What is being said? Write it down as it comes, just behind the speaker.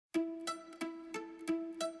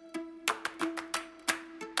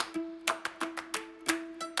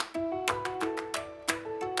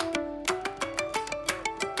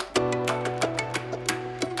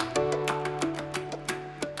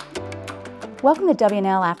Welcome to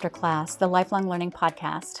WNL After Class, the Lifelong Learning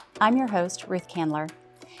Podcast. I'm your host, Ruth Candler.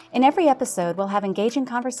 In every episode, we'll have engaging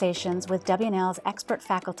conversations with WNL's expert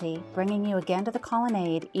faculty, bringing you again to the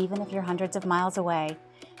colonnade, even if you're hundreds of miles away,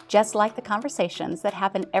 just like the conversations that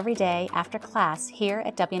happen every day after class here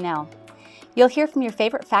at WNL. You'll hear from your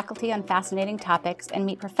favorite faculty on fascinating topics and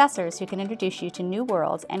meet professors who can introduce you to new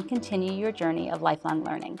worlds and continue your journey of lifelong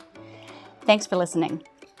learning. Thanks for listening.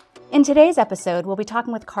 In today's episode, we'll be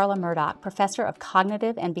talking with Carla Murdock, Professor of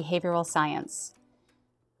Cognitive and Behavioral Science.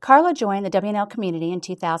 Carla joined the WNL community in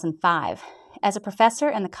 2005. As a professor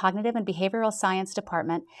in the Cognitive and Behavioral Science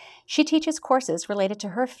Department, she teaches courses related to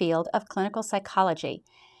her field of clinical psychology,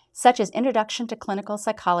 such as Introduction to Clinical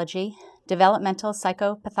Psychology, Developmental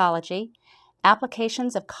Psychopathology,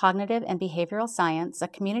 Applications of Cognitive and Behavioral Science, a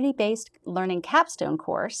community-based learning capstone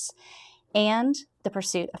course, and The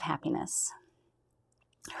Pursuit of Happiness.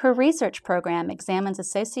 Her research program examines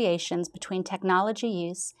associations between technology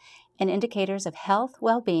use and indicators of health,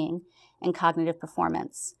 well-being, and cognitive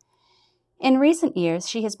performance. In recent years,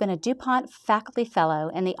 she has been a DuPont Faculty Fellow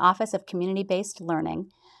in the Office of Community-Based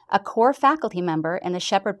Learning, a core faculty member in the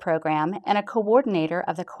Shepherd Program, and a coordinator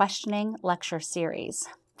of the Questioning Lecture Series.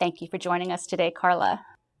 Thank you for joining us today, Carla.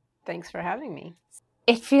 Thanks for having me.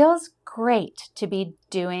 It feels great to be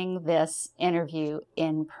doing this interview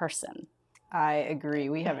in person. I agree.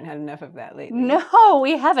 We haven't had enough of that lately. No,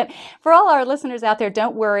 we haven't. For all our listeners out there,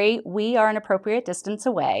 don't worry. We are an appropriate distance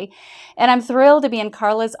away. And I'm thrilled to be in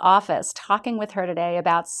Carla's office talking with her today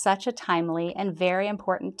about such a timely and very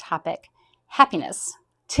important topic, happiness.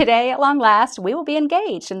 Today, at long last, we will be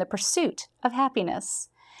engaged in the pursuit of happiness.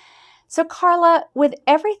 So, Carla, with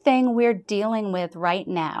everything we're dealing with right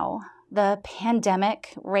now, the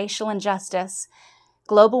pandemic, racial injustice,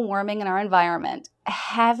 global warming in our environment,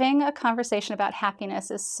 having a conversation about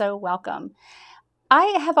happiness is so welcome.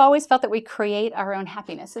 I have always felt that we create our own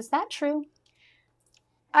happiness. Is that true?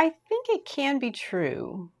 I think it can be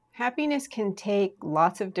true. Happiness can take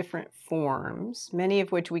lots of different forms, many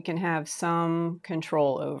of which we can have some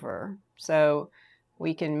control over. So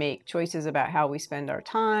we can make choices about how we spend our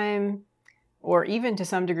time, or even to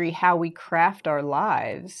some degree how we craft our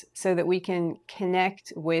lives so that we can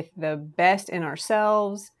connect with the best in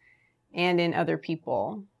ourselves and in other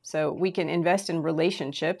people. So we can invest in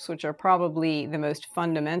relationships, which are probably the most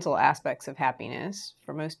fundamental aspects of happiness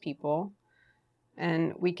for most people.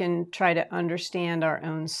 And we can try to understand our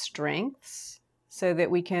own strengths so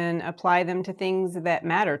that we can apply them to things that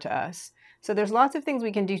matter to us. So there's lots of things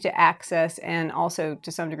we can do to access and also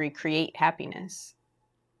to some degree create happiness.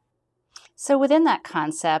 So within that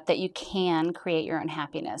concept that you can create your own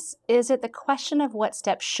happiness, is it the question of what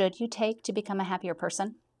steps should you take to become a happier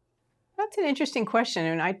person? That's an interesting question,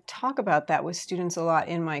 and I talk about that with students a lot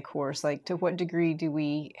in my course, like to what degree do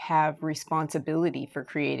we have responsibility for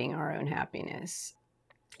creating our own happiness?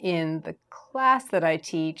 In the class that I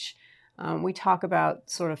teach, we talk about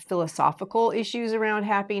sort of philosophical issues around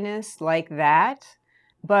happiness like that.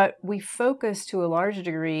 But we focus to a large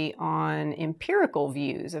degree on empirical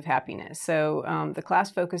views of happiness. So the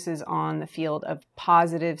class focuses on the field of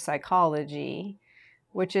positive psychology,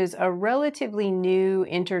 which is a relatively new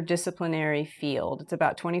interdisciplinary field. It's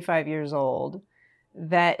about 25 years old,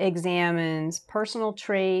 that examines personal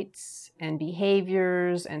traits and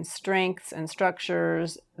behaviors and strengths and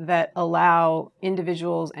structures that allow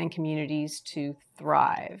individuals and communities to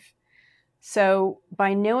thrive. So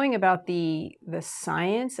by knowing about the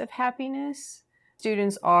science of happiness,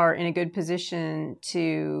 students are in a good position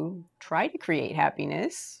to try to create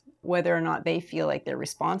happiness. Whether or not they feel like they're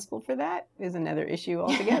responsible for that is another issue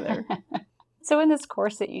altogether. So in this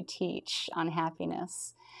course that you teach on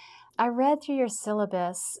happiness, I read through your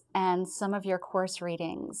syllabus and some of your course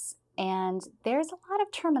readings, and there's a lot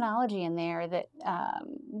of terminology in there that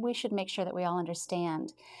we should make sure that we all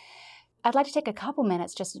understand. I'd like to take a couple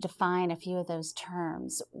minutes just to define a few of those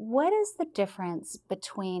terms. What is the difference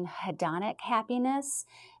between hedonic happiness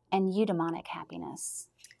and eudaimonic happiness?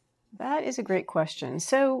 That is a great question.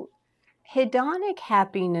 So hedonic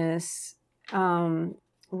happiness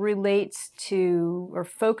relates to or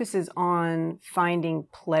focuses on finding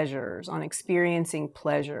pleasures, on experiencing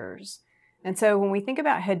pleasures. And so when we think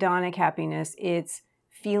about hedonic happiness, it's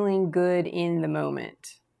feeling good in the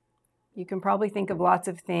moment. You can probably think of lots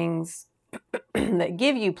of things that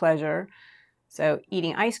give you pleasure. So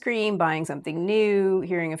eating ice cream, buying something new,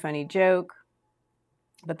 hearing a funny joke.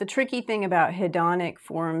 But the tricky thing about hedonic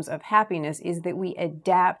forms of happiness is that we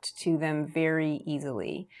adapt to them very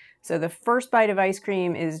easily. So the first bite of ice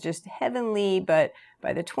cream is just heavenly, but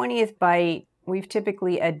by the 20th bite, we've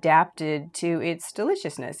typically adapted to its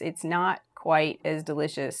deliciousness. It's not quite as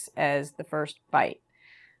delicious as the first bite.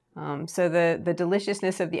 So the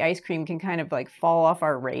deliciousness of the ice cream can kind of like fall off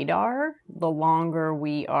our radar the longer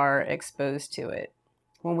we are exposed to it.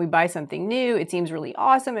 When we buy something new, it seems really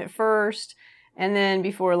awesome at first, and then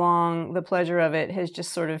before long, the pleasure of it has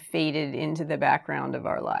just sort of faded into the background of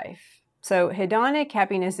our life. So hedonic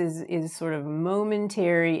happiness is sort of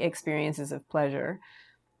momentary experiences of pleasure.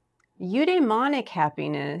 Eudaimonic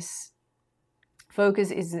happiness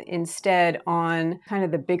focus is instead on kind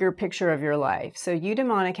of the bigger picture of your life. So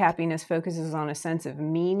eudaimonic happiness focuses on a sense of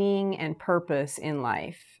meaning and purpose in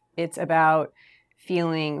life. It's about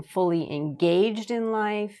feeling fully engaged in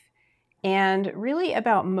life and really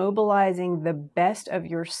about mobilizing the best of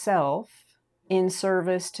yourself in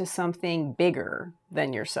service to something bigger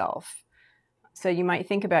than yourself. So you might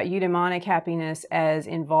think about eudaimonic happiness as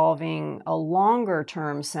involving a longer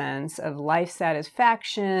term sense of life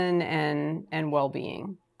satisfaction and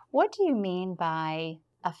well-being. What do you mean by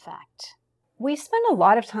affect? We spend a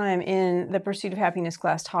lot of time in the Pursuit of Happiness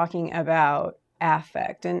class talking about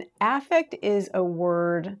affect. And affect is a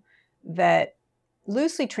word that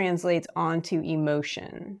loosely translates onto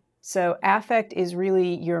emotion. So affect is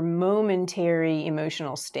really your momentary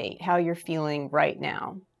emotional state, how you're feeling right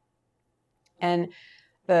now. And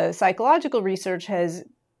the psychological research has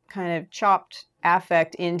kind of chopped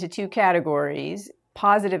affect into two categories,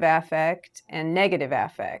 positive affect and negative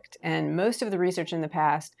affect. And most of the research in the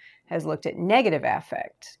past has looked at negative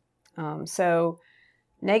affect. So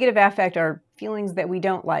negative affect are feelings that we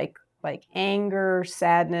don't like anger,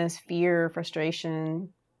 sadness, fear, frustration.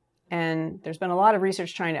 And there's been a lot of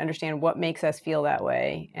research trying to understand what makes us feel that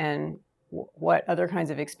way and what other kinds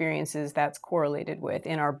of experiences that's correlated with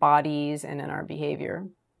in our bodies and in our behavior.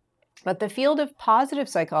 But the field of positive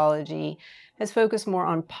psychology has focused more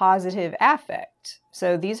on positive affect.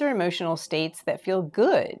 So these are emotional states that feel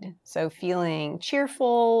good. So feeling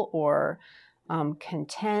cheerful or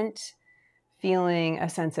content, feeling a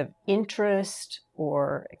sense of interest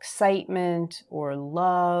or excitement or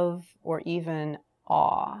love or even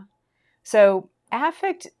awe. So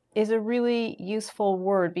affect is a really useful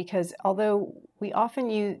word because although we often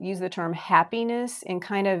use the term happiness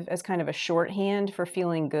as kind of a shorthand for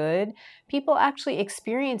feeling good, people actually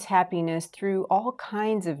experience happiness through all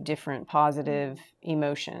kinds of different positive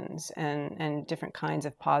emotions and different kinds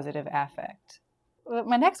of positive affect.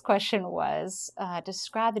 My next question was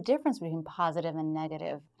describe the difference between positive and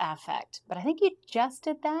negative affect. But I think you just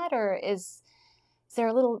did that, or is there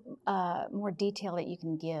a little more detail that you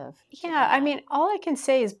can give? Yeah, I mean, all I can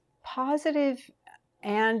say is positive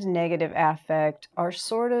and negative affect are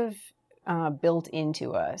sort of built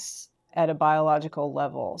into us at a biological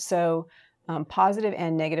level. So positive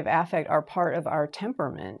and negative affect are part of our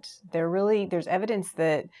temperament. There's evidence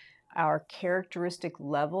that our characteristic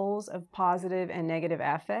levels of positive and negative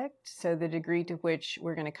affect, so the degree to which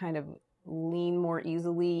we're going to kind of lean more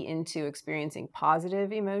easily into experiencing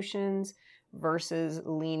positive emotions versus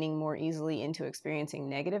leaning more easily into experiencing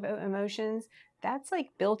negative emotions, that's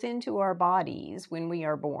like built into our bodies when we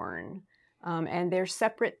are born. And they're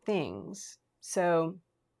separate things. So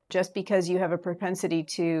just because you have a propensity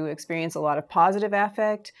to experience a lot of positive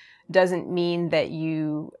affect doesn't mean that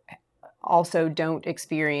you also don't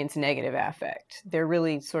experience negative affect. They're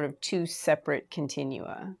really sort of two separate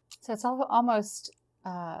continua. So it's almost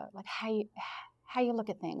like how you look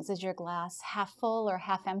at things. Is your glass half full or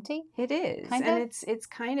half empty? It is.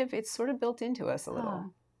 It's sort of built into us a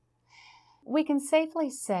little. We can safely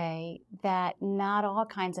say that not all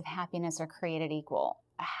kinds of happiness are created equal.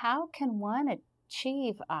 How can one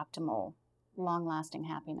achieve optimal, long-lasting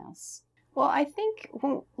happiness? Well, I think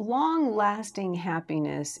long-lasting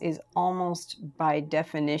happiness is almost by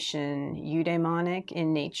definition eudaimonic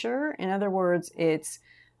in nature. In other words, it's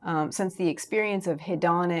since the experience of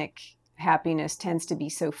hedonic happiness tends to be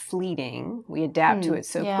so fleeting, we adapt to it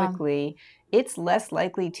so quickly, it's less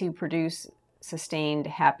likely to produce sustained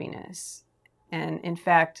happiness. And in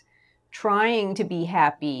fact, trying to be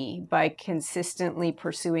happy by consistently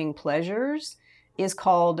pursuing pleasures is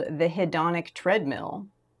called the hedonic treadmill.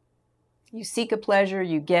 You seek a pleasure,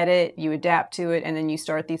 you get it, you adapt to it, and then you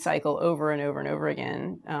start the cycle over and over and over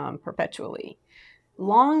again perpetually.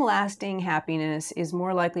 Long-lasting happiness is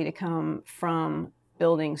more likely to come from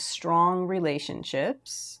building strong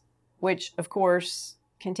relationships, which, of course,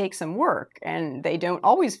 can take some work, and they don't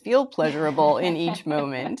always feel pleasurable in each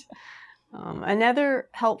moment. Another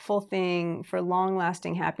helpful thing for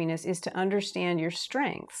long-lasting happiness is to understand your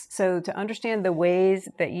strengths. So to understand the ways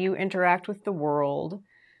that you interact with the world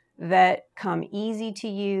that come easy to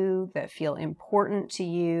you, that feel important to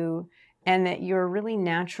you, and that you're really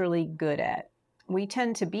naturally good at. we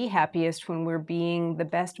tend to be happiest when we're being the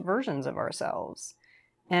best versions of ourselves.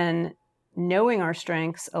 And knowing our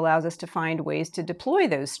strengths allows us to find ways to deploy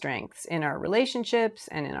those strengths in our relationships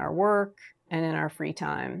and in our work and in our free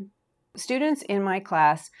time. Students in my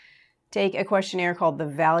class take a questionnaire called the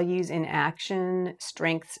Values in Action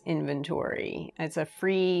Strengths Inventory. It's a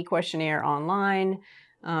free questionnaire online.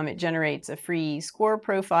 It generates a free score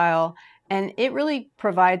profile, and it really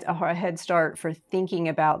provides a head start for thinking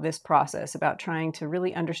about this process, about trying to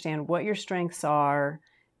really understand what your strengths are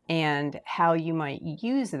and how you might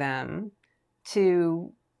use them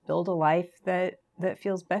to build a life that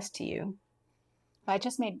feels best to you. I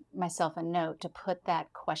just made myself a note to put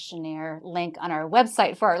that questionnaire link on our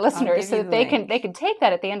website for our listeners so that they can take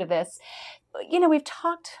that at the end of this. We've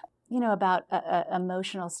talked, about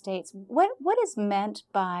emotional states. What is meant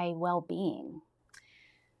by well-being?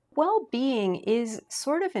 Well-being is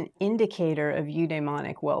sort of an indicator of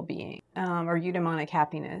eudaimonic well-being or eudaimonic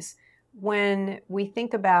happiness. When we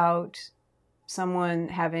think about someone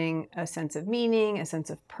having a sense of meaning, a sense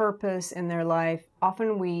of purpose in their life,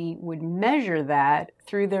 often we would measure that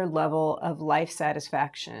through their level of life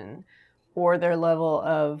satisfaction or their level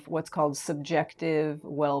of what's called subjective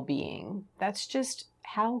well-being. That's just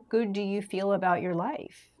how good do you feel about your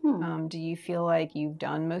life? Do you feel like you've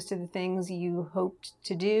done most of the things you hoped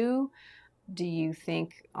to do? Do you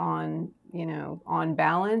think on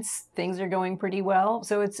balance, things are going pretty well?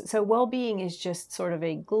 So well-being is just sort of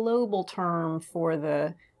a global term for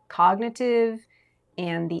the cognitive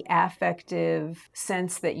and the affective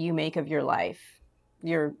sense that you make of your life,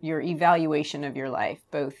 your evaluation of your life,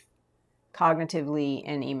 both cognitively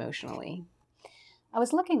and emotionally. I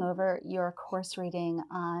was looking over your course reading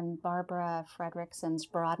on Barbara Fredrickson's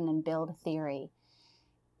Broaden and Build theory.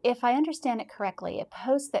 If I understand it correctly, it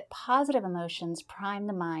posts that positive emotions prime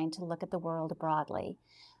the mind to look at the world broadly,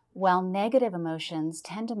 while negative emotions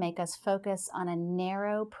tend to make us focus on a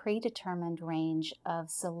narrow, predetermined range of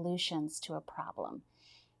solutions to a problem.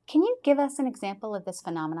 Can you give us an example of this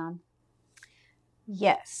phenomenon?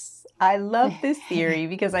 Yes, I love this theory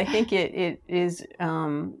because I think it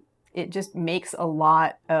just makes a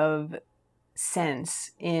lot of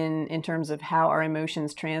sense in terms of how our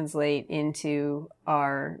emotions translate into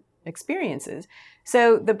our experiences.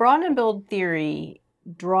 So the Broaden and Build theory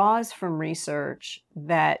draws from research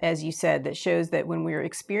that, as you said, that shows that when we're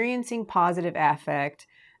experiencing positive affect,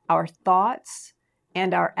 our thoughts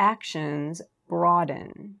and our actions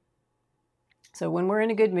broaden. So when we're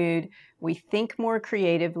in a good mood, we think more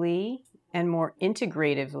creatively and more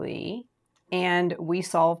integratively, and we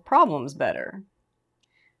solve problems better.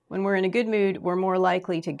 When we're in a good mood, we're more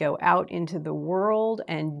likely to go out into the world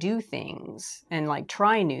and do things and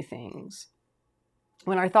try new things.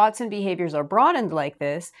 When our thoughts and behaviors are broadened like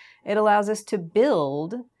this, it allows us to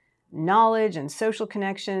build knowledge and social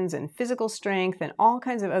connections and physical strength and all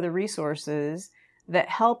kinds of other resources that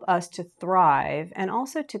help us to thrive and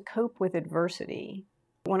also to cope with adversity.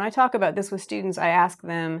 When I talk about this with students, I ask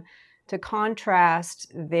them to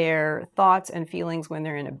contrast their thoughts and feelings when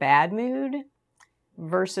they're in a bad mood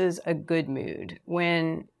versus a good mood.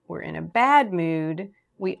 When we're in a bad mood,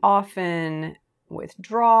 we often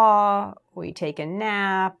withdraw, we take a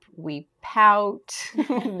nap, we pout,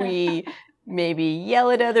 we maybe yell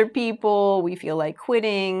at other people, we feel like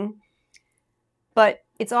quitting. But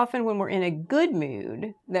it's often when we're in a good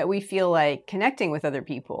mood that we feel like connecting with other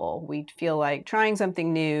people. We feel like trying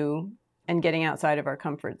something new and getting outside of our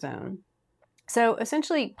comfort zone. So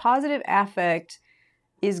essentially, positive affect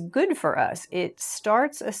is good for us. It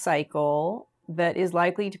starts a cycle that is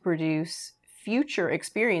likely to produce future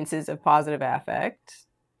experiences of positive affect,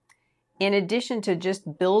 in addition to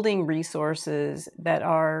just building resources that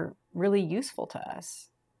are really useful to us.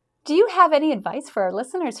 Do you have any advice for our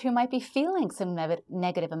listeners who might be feeling some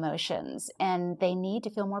negative emotions and they need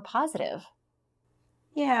to feel more positive?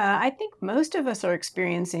 Yeah, I think most of us are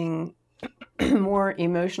experiencing more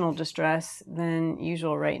emotional distress than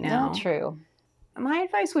usual right now. No, true. My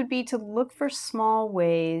advice would be to look for small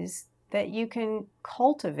ways that you can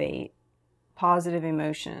cultivate positive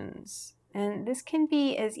emotions. And this can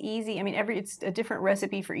be as easy, it's a different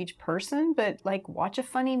recipe for each person, but watch a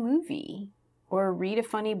funny movie or read a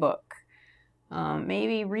funny book.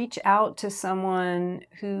 Maybe reach out to someone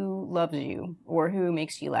who loves you or who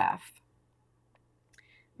makes you laugh.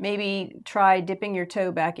 Maybe try dipping your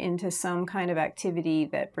toe back into some kind of activity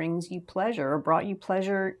that brings you pleasure or brought you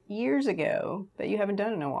pleasure years ago that you haven't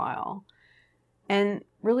done in a while. And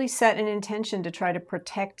really set an intention to try to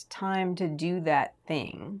protect time to do that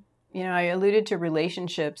thing. I alluded to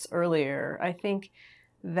relationships earlier. I think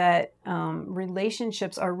that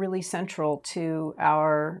relationships are really central to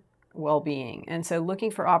our well-being. And so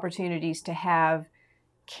looking for opportunities to have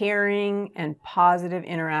caring and positive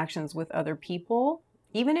interactions with other people,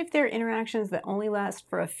 even if they're interactions that only last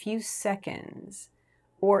for a few seconds,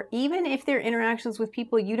 or even if they're interactions with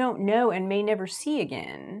people you don't know and may never see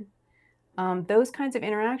again, those kinds of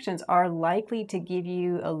interactions are likely to give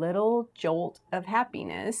you a little jolt of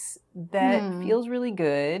happiness that feels really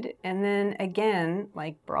good. And then again,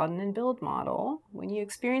 like broaden and build model, when you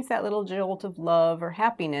experience that little jolt of love or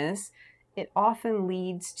happiness, it often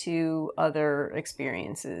leads to other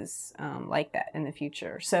experiences like that in the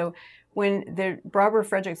future. So Barbara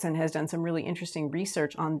Fredrickson has done some really interesting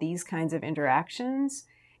research on these kinds of interactions.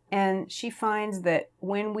 And she finds that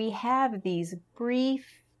when we have these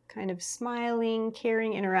brief, kind of smiling,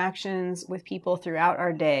 caring interactions with people throughout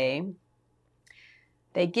our day,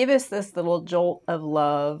 they give us this little jolt of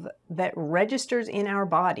love that registers in our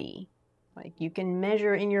body. Like you can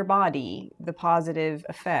measure in your body the positive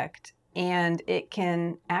effect, and it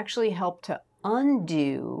can actually help to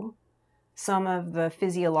undo some of the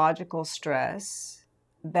physiological stress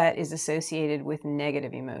that is associated with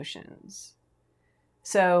negative emotions.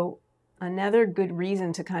 So another good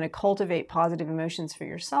reason to kind of cultivate positive emotions for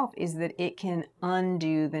yourself is that it can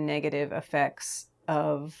undo the negative effects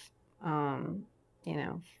of,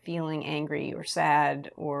 feeling angry or sad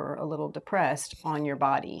or a little depressed on your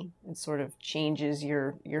body. It sort of changes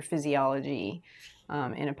your physiology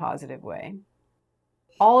in a positive way.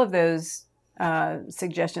 All of those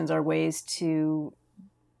suggestions are ways to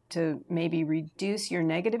maybe reduce your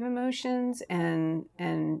negative emotions and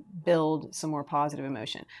build some more positive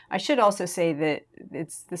emotion. I should also say that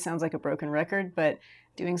this sounds like a broken record, but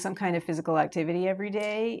doing some kind of physical activity every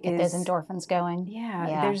day Get those endorphins going.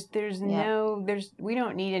 Yeah. We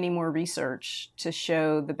don't need any more research to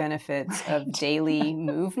show the benefits of daily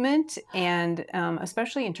movement, and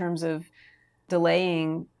especially in terms of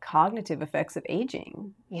delaying cognitive effects of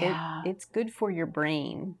aging. Yeah. It's good for your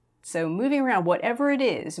brain. So moving around, whatever it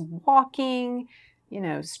is, walking,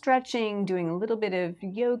 stretching, doing a little bit of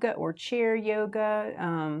yoga or chair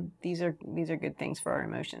yoga, these are good things for our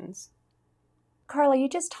emotions. Carla, you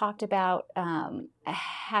just talked about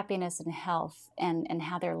happiness and health and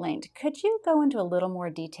how they're linked. Could you go into a little more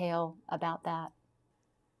detail about that?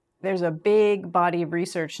 There's a big body of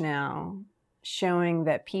research now showing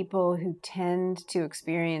that people who tend to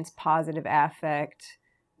experience positive affect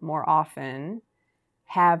more often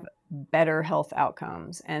have better health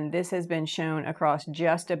outcomes. And this has been shown across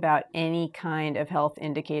just about any kind of health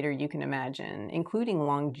indicator you can imagine, including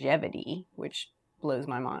longevity, which blows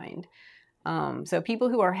my mind. So people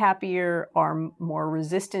who are happier are more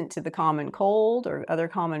resistant to the common cold or other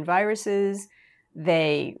common viruses.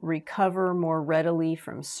 They recover more readily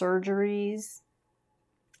from surgeries.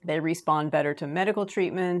 They respond better to medical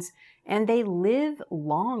treatments, and they live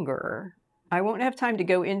longer. I won't have time to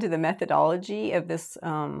go into the methodology of this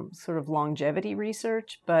sort of longevity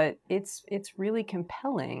research, but it's really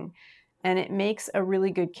compelling, and it makes a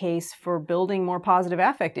really good case for building more positive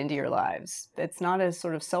affect into your lives. It's not a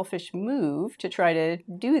sort of selfish move to try to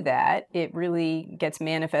do that. It really gets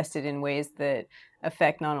manifested in ways that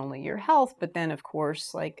affect not only your health, but then, of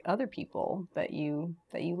course, like other people that you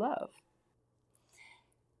love.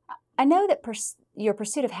 I know that your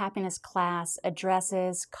Pursuit of Happiness class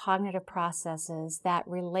addresses cognitive processes that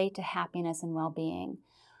relate to happiness and well-being.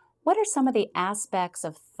 What are some of the aspects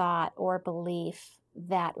of thought or belief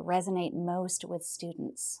that resonate most with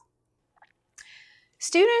students?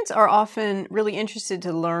 Students are often really interested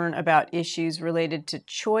to learn about issues related to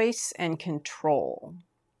choice and control.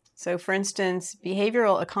 So, for instance,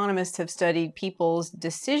 behavioral economists have studied people's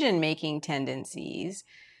decision-making tendencies,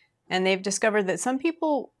 and they've discovered that some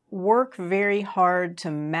people work very hard to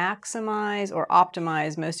maximize or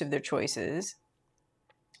optimize most of their choices,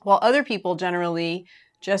 while other people generally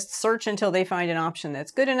just search until they find an option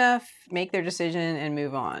that's good enough, make their decision, and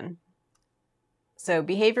move on. So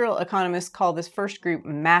behavioral economists call this first group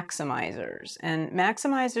maximizers, and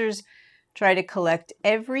maximizers try to collect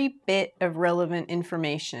every bit of relevant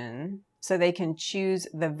information so they can choose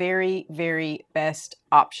the very, very best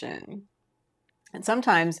option. And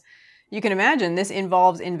sometimes you can imagine this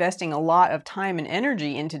involves investing a lot of time and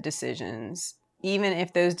energy into decisions, even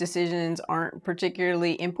if those decisions aren't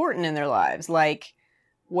particularly important in their lives, like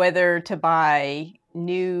whether to buy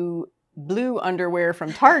new blue underwear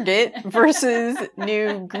from Target versus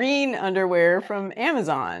new green underwear from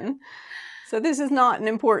Amazon. So this is not an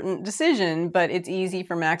important decision, but it's easy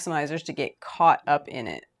for maximizers to get caught up in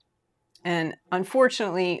it. And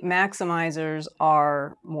unfortunately, maximizers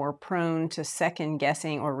are more prone to second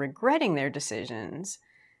guessing or regretting their decisions.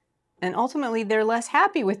 And ultimately, they're less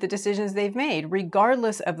happy with the decisions they've made,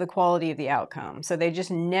 regardless of the quality of the outcome. So they just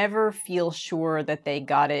never feel sure that they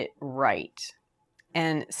got it right.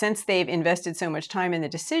 And since they've invested so much time in the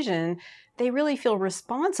decision, they really feel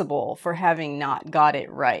responsible for having not got it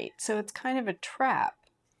right. So it's kind of a trap.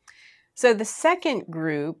 So the second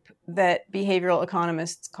group that behavioral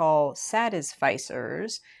economists call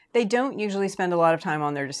satisficers, they don't usually spend a lot of time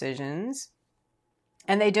on their decisions,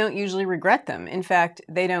 and they don't usually regret them. In fact,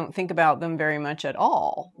 they don't think about them very much at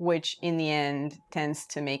all, which in the end tends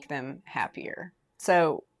to make them happier.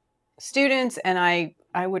 So students, and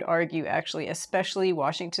I would argue actually, especially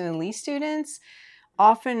Washington and Lee students,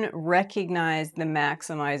 often recognize the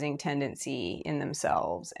maximizing tendency in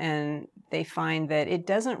themselves, and they find that it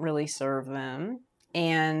doesn't really serve them.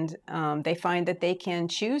 And they find that they can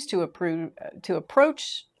choose to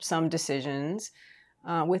approach some decisions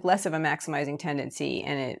with less of a maximizing tendency,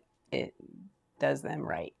 and it does them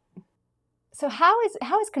right. So how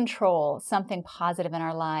is control something positive in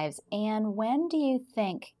our lives, and when do you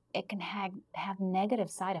think it can have negative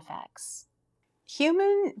side effects?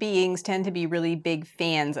 Human beings tend to be really big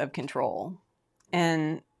fans of control,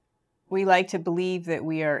 and we like to believe that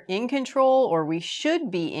we are in control, or we should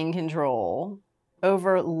be in control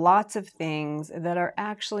over lots of things that are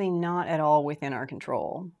actually not at all within our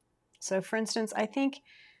control. So for instance, I think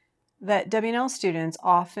that W&L students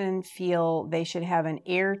often feel they should have an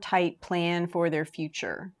airtight plan for their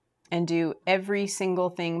future and do every single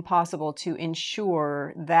thing possible to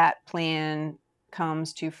ensure that plan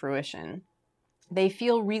comes to fruition. They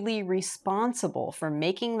feel really responsible for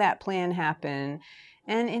making that plan happen,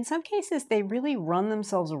 and in some cases, they really run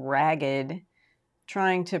themselves ragged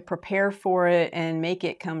trying to prepare for it and make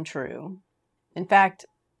it come true. In fact,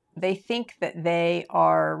 they think that they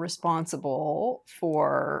are responsible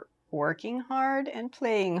for working hard and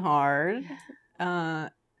playing hard, in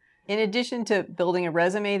addition to building a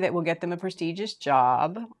resume that will get them a prestigious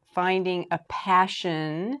job, finding a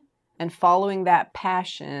passion and following that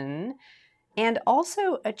passion, and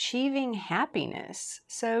also achieving happiness.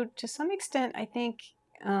 So to some extent, I think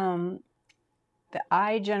the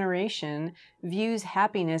I generation views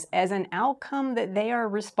happiness as an outcome that they are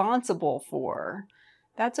responsible for.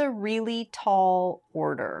 That's a really tall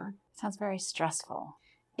order. Sounds very stressful.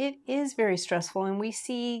 It is very stressful, and we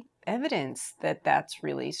see evidence that that's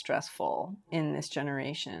really stressful in this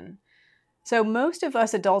generation. So most of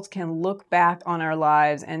us adults can look back on our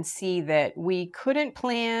lives and see that we couldn't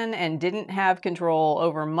plan and didn't have control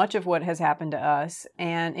over much of what has happened to us,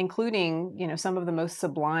 and including, some of the most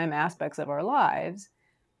sublime aspects of our lives.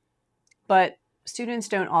 But students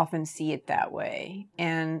don't often see it that way.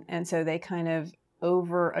 And so they kind of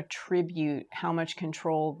over attribute how much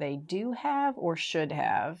control they do have or should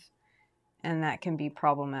have, and that can be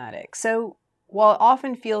problematic. So while it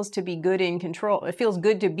often feels to be good in control, it feels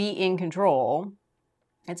good to be in control,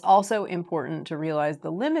 it's also important to realize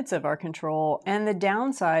the limits of our control and the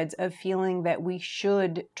downsides of feeling that we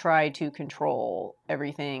should try to control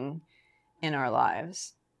everything in our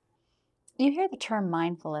lives. You hear the term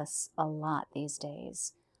mindfulness a lot these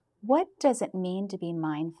days. What does it mean to be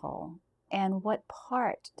mindful, and what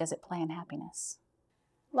part does it play in happiness?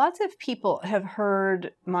 Lots of people have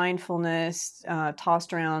heard mindfulness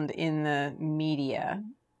tossed around in the media,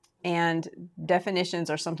 and definitions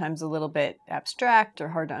are sometimes a little bit abstract or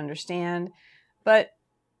hard to understand. But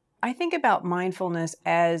I think about mindfulness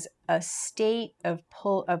as a state of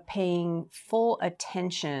paying full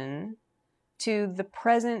attention to the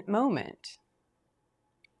present moment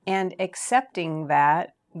and accepting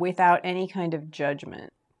that without any kind of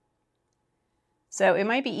judgment. So it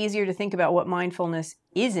might be easier to think about what mindfulness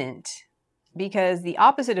isn't, because the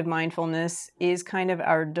opposite of mindfulness is kind of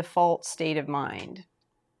our default state of mind.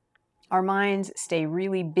 Our minds stay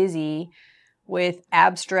really busy with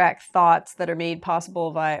abstract thoughts that are made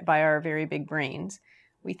possible by our very big brains.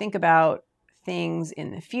 We think about things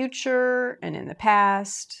in the future and in the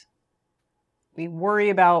past. We worry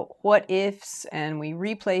about what ifs, and we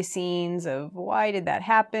replay scenes of why did that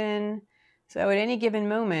happen. So at any given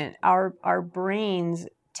moment, our brains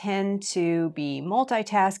tend to be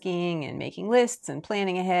multitasking and making lists and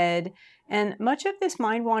planning ahead. And much of this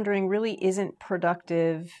mind wandering really isn't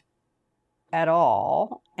productive at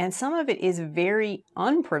all. And some of it is very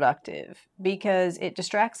unproductive because it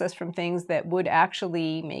distracts us from things that would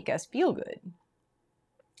actually make us feel good.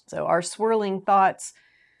 So our swirling thoughts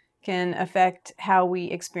can affect how we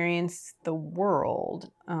experience the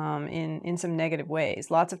world in some negative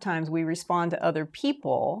ways. Lots of times we respond to other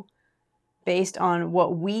people based on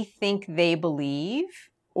what we think they believe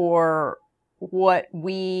or what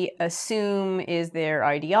we assume is their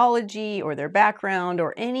ideology or their background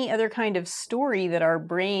or any other kind of story that our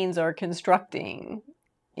brains are constructing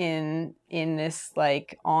in this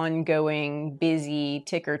like ongoing busy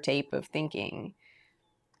ticker tape of thinking.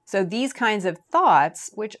 So these kinds of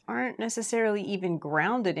thoughts, which aren't necessarily even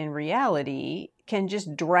grounded in reality, can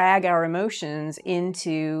just drag our emotions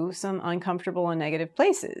into some uncomfortable and negative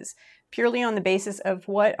places, purely on the basis of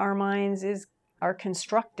what our minds are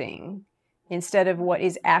constructing instead of what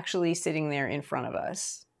is actually sitting there in front of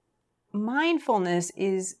us. Mindfulness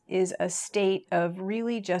is a state of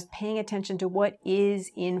really just paying attention to what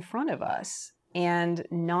is in front of us and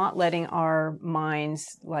not letting our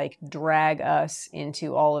minds like drag us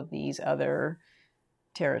into all of these other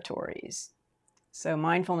territories. So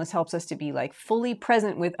mindfulness helps us to be like fully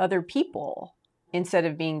present with other people instead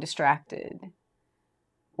of being distracted.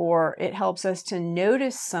 Or it helps us to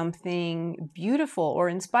notice something beautiful or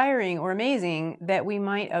inspiring or amazing that we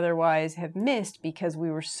might otherwise have missed because we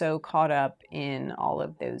were so caught up in all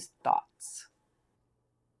of those thoughts.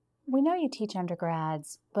 We know you teach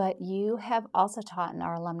undergrads, but you have also taught in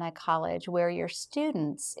our alumni college where your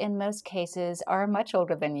students, in most cases, are much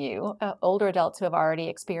older than you, older adults who have already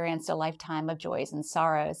experienced a lifetime of joys and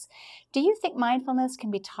sorrows. Do you think mindfulness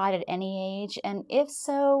can be taught at any age? And if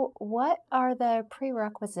so, what are the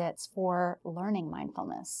prerequisites for learning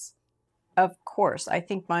mindfulness? Of course, I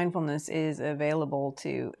think mindfulness is available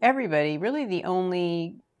to everybody. Really, the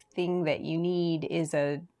only thing that you need is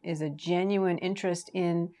a genuine interest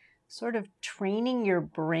in sort of training your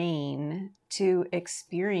brain to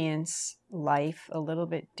experience life a little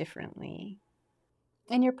bit differently.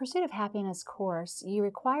 In your Pursuit of Happiness course, you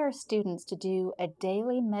require students to do a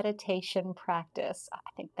daily meditation practice.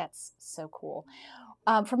 I think that's so cool.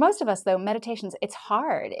 For most of us, though, meditations, it's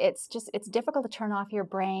hard. It's difficult to turn off your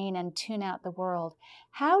brain and tune out the world.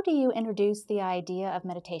 How do you introduce the idea of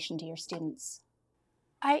meditation to your students?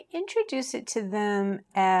 I introduce it to them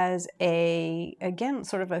as again,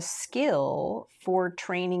 sort of a skill for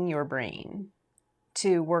training your brain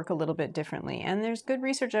to work a little bit differently. And there's good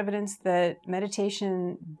research evidence that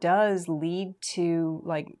meditation does lead to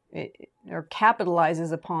or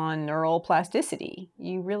capitalizes upon neural plasticity.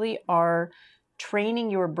 You really are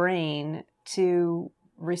training your brain to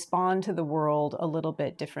respond to the world a little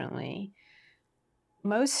bit differently.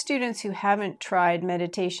 Most students who haven't tried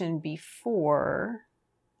meditation before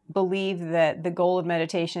believe that the goal of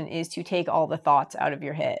meditation is to take all the thoughts out of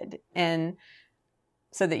your head and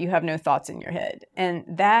so that you have no thoughts in your head. And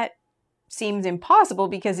that seems impossible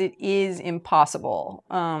because it is impossible.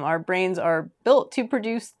 Our brains are built to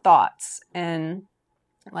produce thoughts. And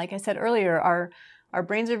like I said earlier, our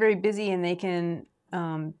brains are very busy and they can,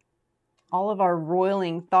 all of our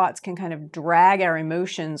roiling thoughts can kind of drag our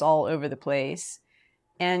emotions all over the place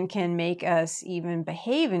and can make us even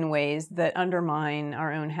behave in ways that undermine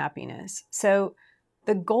our own happiness. So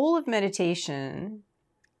the goal of meditation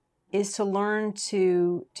is to learn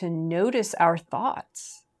to notice our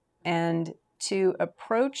thoughts and to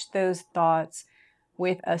approach those thoughts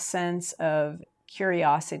with a sense of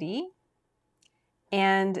curiosity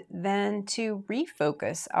and then to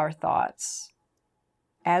refocus our thoughts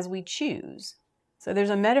as we choose. So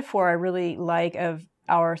there's a metaphor I really like of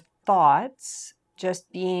our thoughts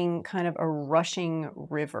just being kind of a rushing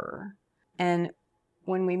river. And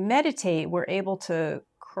when we meditate, we're able to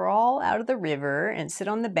crawl out of the river and sit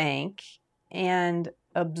on the bank and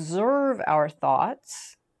observe our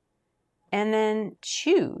thoughts and then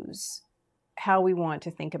choose how we want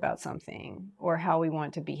to think about something or how we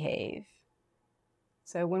want to behave.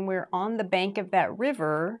 So when we're on the bank of that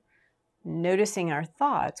river, noticing our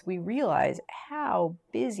thoughts, we realize how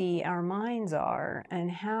busy our minds are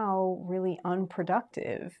and how really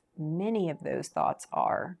unproductive many of those thoughts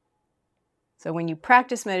are. So when you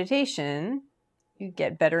practice meditation, you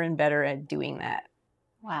get better and better at doing that.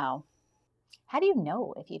 Wow. How do you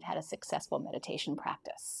know if you've had a successful meditation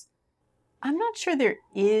practice? I'm not sure there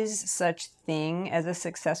is such thing as a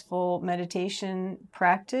successful meditation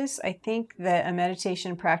practice. I think that a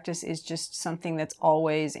meditation practice is just something that's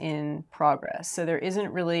always in progress. So there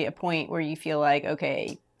isn't really a point where you feel like,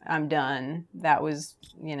 okay, I'm done. That was,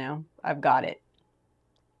 I've got it.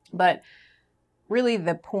 But really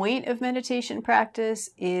the point of meditation practice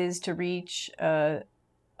is to reach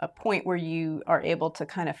a point where you are able to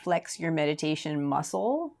kind of flex your meditation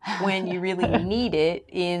muscle when you really need it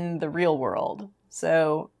in the real world.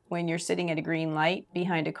 So when you're sitting at a green light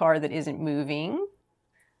behind a car that isn't moving,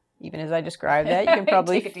 even as I described that, you can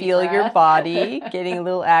probably feel your body getting a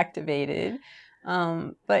little activated.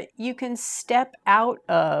 But you can step out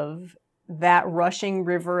of that rushing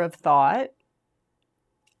river of thought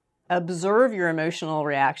observe your emotional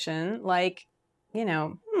reaction like,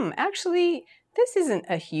 actually, this isn't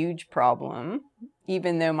a huge problem,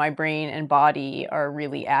 even though my brain and body are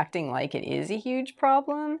really acting like it is a huge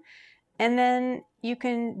problem. And then you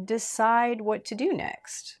can decide what to do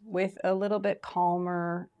next with a little bit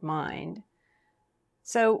calmer mind.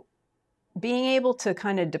 So being able to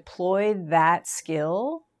kind of deploy that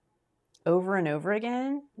skill over and over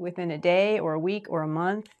again within a day or a week or a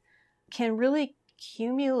month can really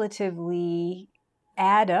cumulatively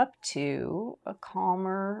add up to a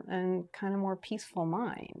calmer and kind of more peaceful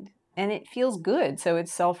mind. And it feels good, so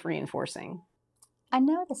it's self-reinforcing. I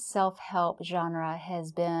know the self-help genre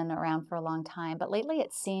has been around for a long time, but lately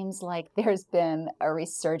it seems like there's been a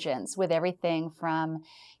resurgence with everything from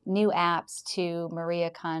new apps to Maria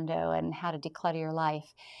Kondo and how to declutter your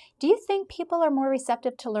life. Do you think people are more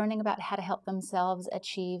receptive to learning about how to help themselves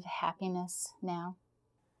achieve happiness now?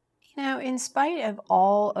 In spite of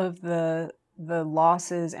all of the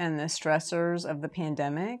losses and the stressors of the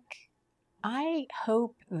pandemic, I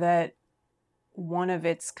hope that one of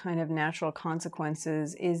its kind of natural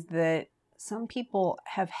consequences is that some people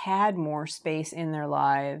have had more space in their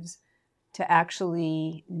lives to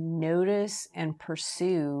actually notice and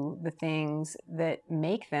pursue the things that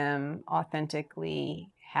make them authentically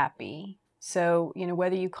happy. So,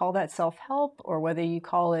 whether you call that self-help or whether you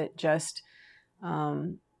call it just, a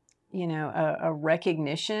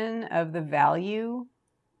recognition of the value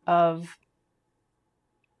of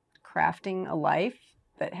crafting a life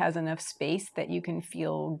that has enough space that you can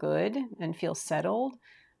feel good and feel settled.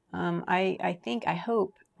 I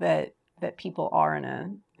hope that people are in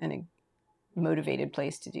a motivated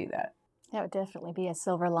place to do that. That would definitely be a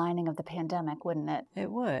silver lining of the pandemic, wouldn't it?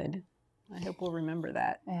 It would. I hope we'll remember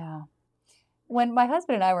that. Yeah. When my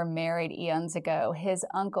husband and I were married eons ago, his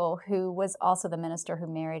uncle, who was also the minister who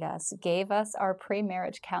married us, gave us our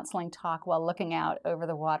pre-marriage counseling talk while looking out over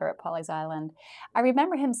the water at Pawleys Island. I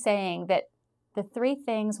remember him saying that the three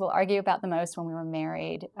things we'll argue about the most when we were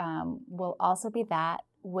married will also be that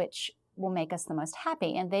which will make us the most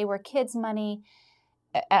happy. And they were kids' money.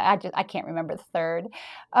 I can't remember the third.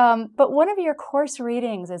 But one of your course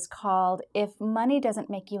readings is called "If Money Doesn't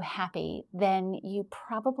Make You Happy, Then You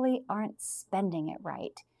Probably Aren't Spending It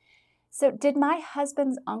Right." So did my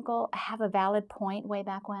husband's uncle have a valid point way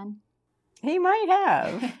back when? He might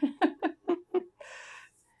have.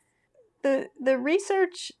 The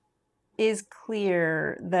research is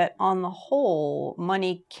clear that on the whole,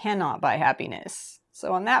 money cannot buy happiness.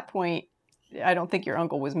 So on that point, I don't think your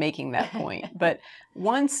uncle was making that point. But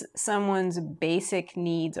once someone's basic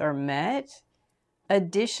needs are met,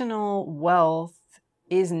 additional wealth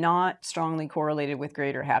is not strongly correlated with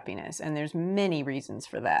greater happiness. And there's many reasons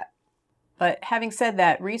for that. But having said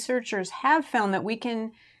that, researchers have found that we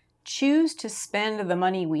can choose to spend the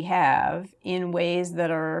money we have in ways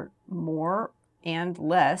that are more and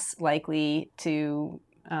less likely to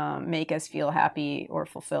make us feel happy or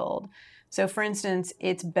fulfilled. So for instance,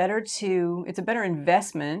 it's a better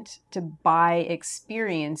investment to buy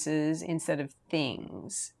experiences instead of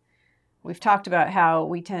things. We've talked about how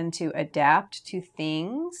we tend to adapt to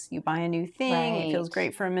things. You buy a new thing, It feels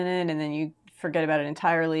great for a minute, and then you forget about it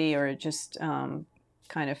entirely, or it just kind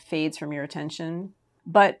of fades from your attention.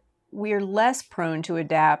 But we're less prone to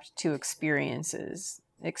adapt to experiences.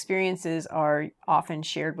 Experiences are often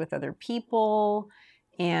shared with other people,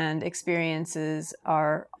 and experiences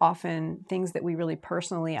are often things that we really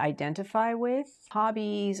personally identify with,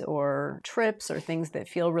 hobbies or trips or things that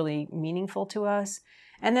feel really meaningful to us.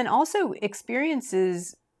 And then also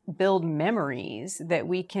experiences build memories that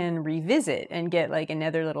we can revisit and get like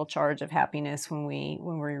another little charge of happiness when we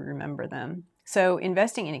remember them. So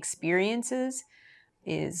investing in experiences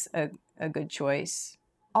is a good choice.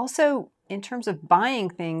 Also, in terms of buying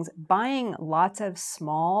things, buying lots of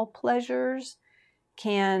small pleasures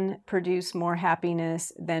can produce more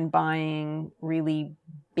happiness than buying really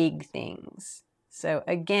big things. So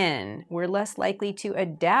again, we're less likely to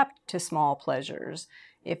adapt to small pleasures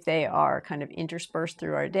if they are kind of interspersed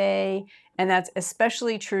through our day. And that's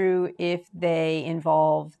especially true if they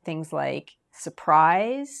involve things like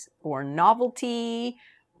surprise or novelty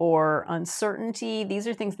or uncertainty. These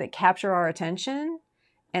are things that capture our attention,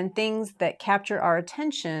 and things that capture our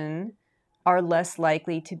attention are less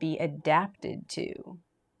likely to be adapted to.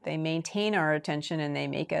 They maintain our attention and they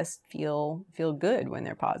make us feel good when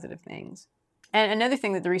they're positive things. And another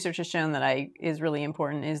thing that the research has shown that is really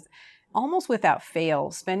important is almost without fail,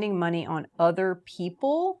 spending money on other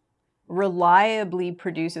people reliably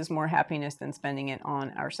produces more happiness than spending it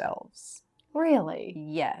on ourselves. Really?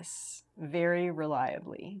 Yes, very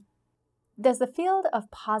reliably. Does the field of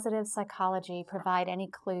positive psychology provide any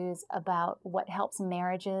clues about what helps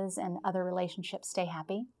marriages and other relationships stay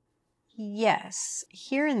happy? Yes,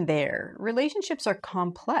 here and there. Relationships are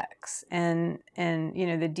complex, and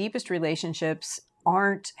the deepest relationships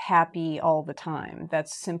aren't happy all the time.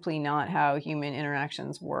 That's simply not how human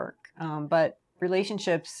interactions work. But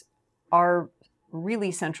relationships are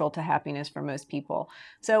really central to happiness for most people.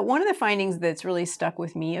 So one of the findings that's really stuck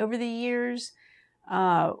with me over the years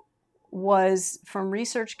uh, was from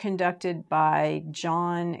research conducted by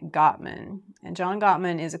John Gottman. And John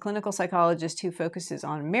Gottman is a clinical psychologist who focuses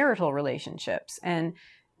on marital relationships. And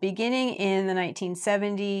beginning in the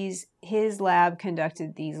 1970s, his lab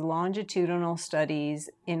conducted these longitudinal studies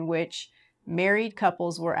in which married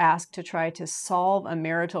couples were asked to try to solve a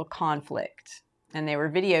marital conflict. And they were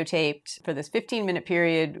videotaped for this 15-minute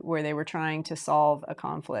period where they were trying to solve a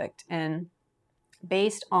conflict. And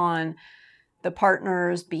based on the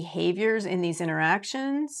partner's behaviors in these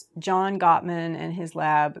interactions, John Gottman and his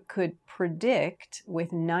lab could predict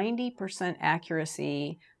with 90%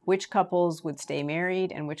 accuracy which couples would stay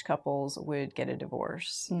married and which couples would get a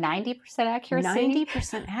divorce. 90% accuracy?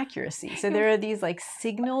 90% accuracy. So there are these like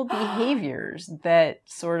signal behaviors that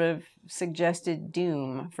sort of suggested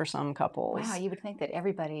doom for some couples. Wow, you would think that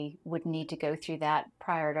everybody would need to go through that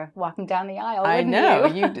prior to walking down the aisle, I wouldn't know.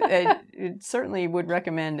 you? It certainly would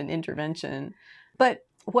recommend an intervention. But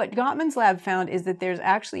what Gottman's lab found is that there's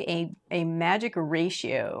actually a magic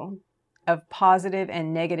ratio of positive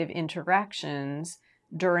and negative interactions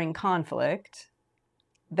during conflict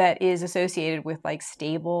that is associated with like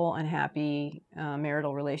stable and happy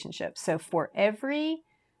marital relationships. So for every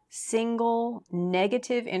single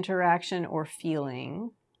negative interaction or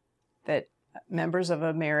feeling that members of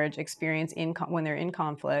a marriage experience when they're in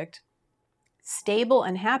conflict, stable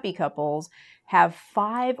and happy couples have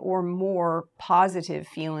 5 or more positive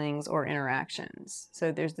feelings or interactions.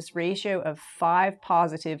 So there's this ratio of 5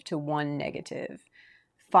 positive to 1 negative.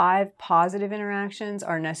 5 positive interactions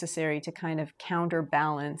are necessary to kind of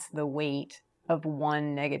counterbalance the weight of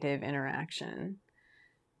 1 negative interaction.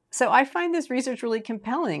 So I find this research really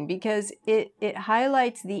compelling because it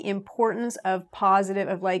highlights the importance of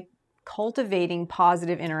like cultivating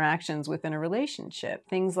positive interactions within a relationship.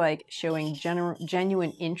 Things like showing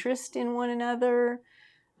genuine interest in one another,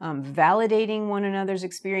 validating one another's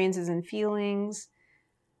experiences and feelings,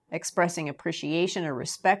 expressing appreciation or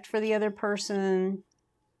respect for the other person,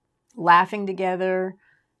 laughing together.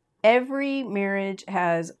 Every marriage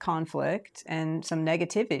has conflict and some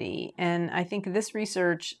negativity. And I think this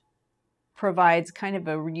research provides kind of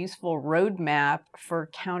a useful roadmap for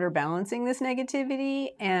counterbalancing this negativity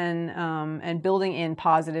and building in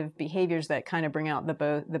positive behaviors that kind of bring out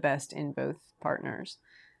the best in both partners.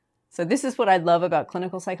 So this is what I love about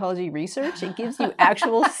clinical psychology research. It gives you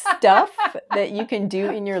actual stuff that you can do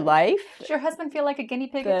in your life. Does your husband feel like a guinea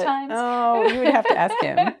pig at times? Oh, you would have to ask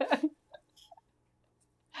him.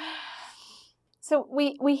 So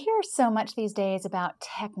we hear so much these days about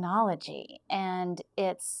technology and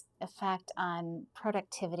its effect on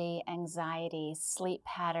productivity, anxiety, sleep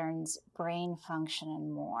patterns, brain function,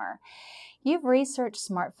 and more. You've researched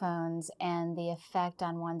smartphones and the effect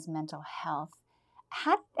on one's mental health.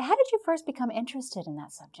 How did you first become interested in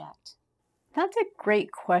that subject? That's a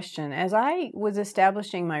great question. As I was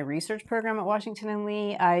establishing my research program at Washington and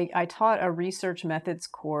Lee, I taught a research methods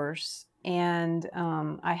course, and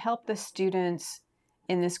I helped the students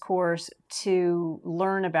in this course to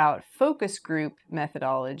learn about focus group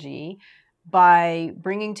methodology by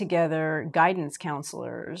bringing together guidance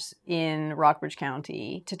counselors in Rockbridge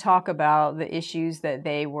County to talk about the issues that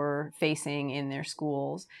they were facing in their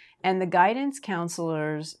schools. And the guidance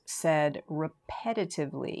counselors said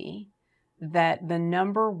repetitively that the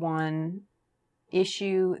number one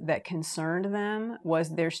issue that concerned them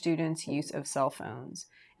was their students' use of cell phones.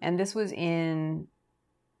 And this was in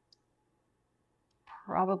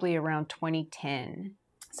probably around 2010.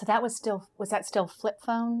 So that was that still flip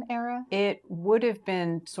phone era? It would have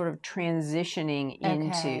been sort of transitioning Okay.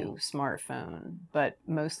 into smartphone, but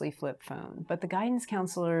mostly flip phone. But the guidance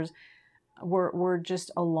counselors were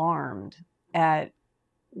just alarmed at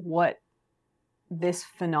what this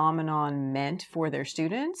phenomenon meant for their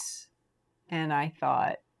students. And I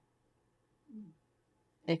thought,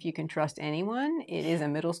 if you can trust anyone, it is a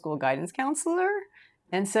middle school guidance counselor.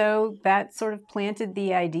 And so that sort of planted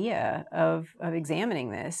the idea of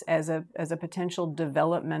examining this as a potential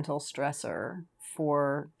developmental stressor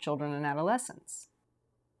for children and adolescents.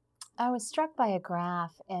 I was struck by a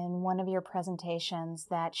graph in one of your presentations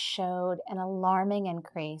that showed an alarming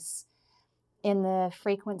increase in the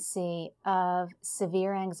frequency of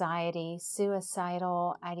severe anxiety,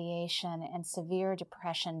 suicidal ideation, and severe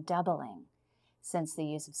depression doubling since the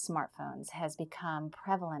use of smartphones has become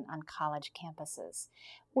prevalent on college campuses.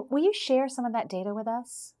 Will you share some of that data with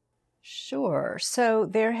us? Sure. So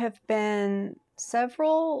there have been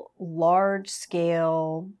several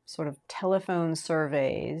large-scale sort of telephone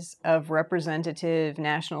surveys of representative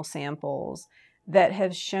national samples that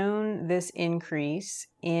have shown this increase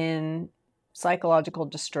in psychological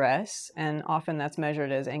distress, and often that's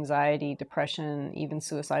measured as anxiety, depression, even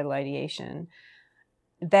suicidal ideation,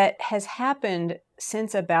 that has happened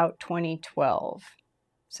since about 2012.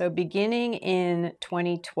 So beginning in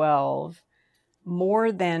 2012,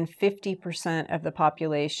 more than 50% of the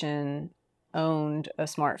population owned a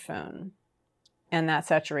smartphone, and that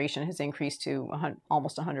saturation has increased to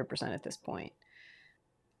almost 100% at this point.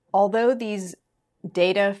 Although these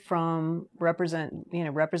data from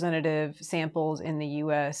representative samples in the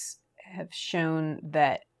US have shown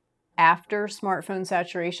that after smartphone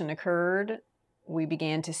saturation occurred, we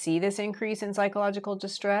began to see this increase in psychological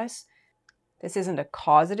distress. This isn't a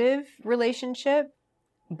causative relationship,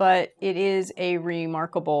 but it is a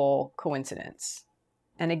remarkable coincidence.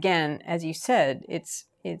 And again, as you said, it's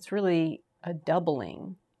really a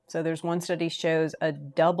doubling. So there's one study shows a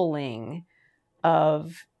doubling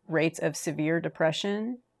of rates of severe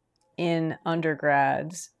depression in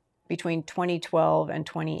undergrads between 2012 and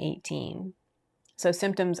 2018. So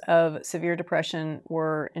symptoms of severe depression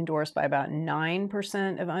were endorsed by about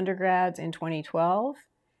 9% of undergrads in 2012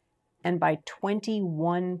 and by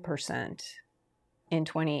 21% in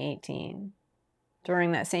 2018.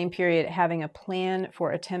 During that same period, having a plan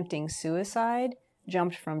for attempting suicide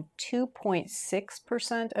jumped from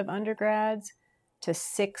 2.6% of undergrads to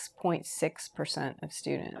 6.6% of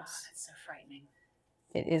students. Oh, that's so frightening.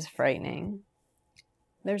 It is frightening.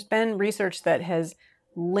 There's been research that has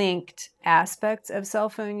linked aspects of cell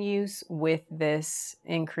phone use with this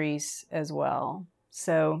increase as well.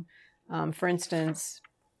 So, for instance,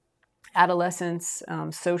 adolescents'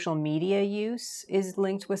 social media use is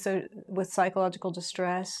linked with psychological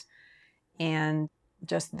distress, and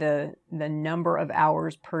just the number of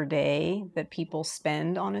hours per day that people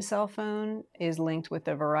spend on a cell phone is linked with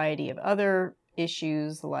a variety of other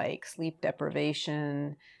issues like sleep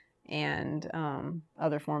deprivation and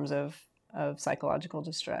other forms of psychological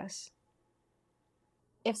distress.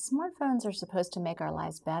 If smartphones are supposed to make our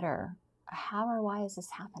lives better, how or why is this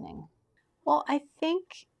happening? Well, I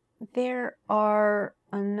think there are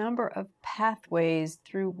a number of pathways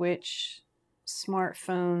through which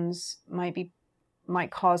smartphones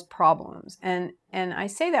might cause problems. And I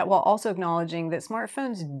say that while also acknowledging that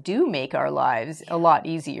smartphones do make our lives a lot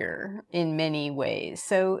easier in many ways.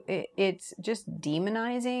 So it's just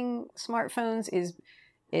demonizing smartphones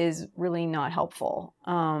is really not helpful.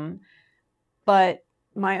 But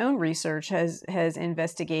my own research has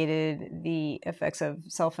investigated the effects of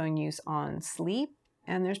cell phone use on sleep,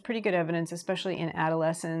 and there's pretty good evidence, especially in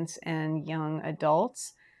adolescents and young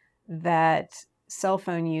adults, that cell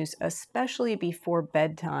phone use, especially before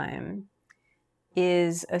bedtime,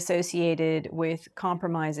 is associated with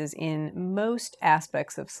compromises in most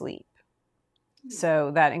aspects of sleep.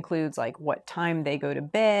 So that includes like what time they go to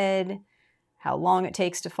bed, how long it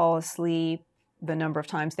takes to fall asleep, the number of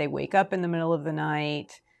times they wake up in the middle of the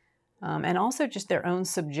night, and also just their own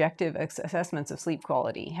subjective assessments of sleep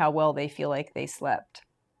quality, how well they feel like they slept.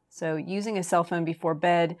 So using a cell phone before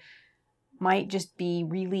bed might just be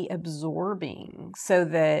really absorbing so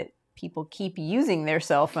that people keep using their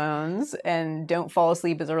cell phones and don't fall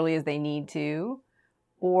asleep as early as they need to,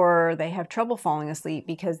 or they have trouble falling asleep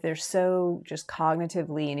because they're so just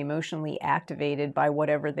cognitively and emotionally activated by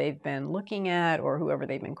whatever they've been looking at or whoever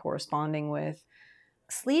they've been corresponding with.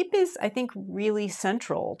 Sleep is, I think, really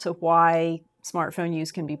central to why smartphone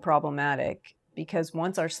use can be problematic, because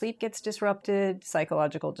once our sleep gets disrupted,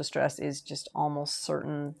 psychological distress is just almost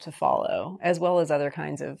certain to follow, as well as other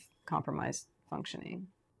kinds of compromised functioning.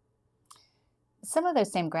 Some of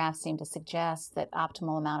those same graphs seem to suggest that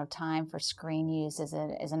optimal amount of time for screen use is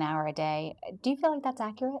an hour a day. Do you feel like that's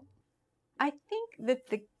accurate? I think that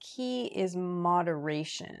the key is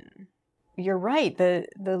moderation. You're right. The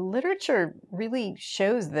literature really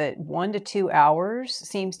shows that 1 to 2 hours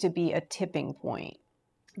seems to be a tipping point.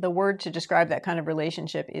 The word to describe that kind of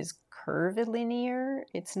relationship is curvilinear.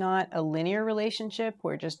 It's not a linear relationship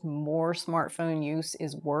where just more smartphone use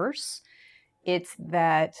is worse. It's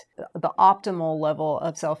that the optimal level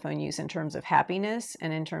of cell phone use in terms of happiness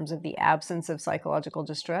and in terms of the absence of psychological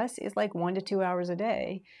distress is like 1 to 2 hours a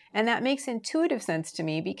day. And that makes intuitive sense to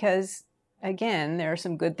me because again, there are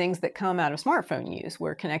some good things that come out of smartphone use.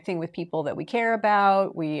 We're connecting with people that we care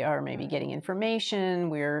about. We are maybe getting information.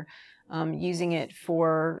 We're using it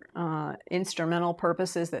for instrumental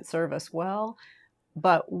purposes that serve us well.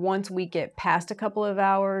 But once we get past a couple of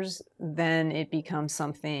hours, then it becomes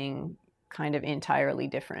something kind of entirely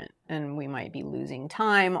different. And we might be losing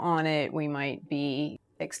time on it. We might be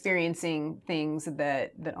experiencing things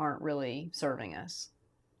that aren't really serving us.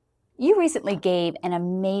 You recently gave an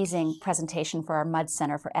amazing presentation for our Mudd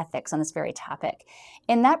Center for Ethics on this very topic.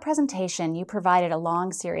 In that presentation, you provided a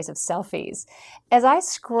long series of selfies. As I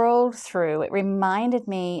scrolled through, it reminded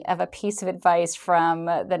me of a piece of advice from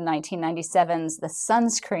the 1997's The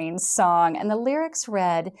Sunscreen song, and the lyrics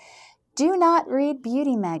read, "Do not read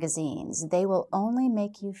beauty magazines. They will only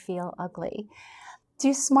make you feel ugly." Do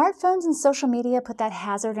smartphones and social media put that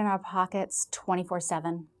hazard in our pockets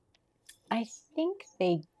 24/7? I think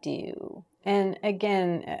they do. And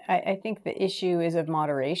again, I think the issue is of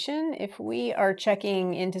moderation. If we are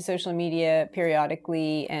checking into social media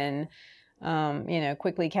periodically and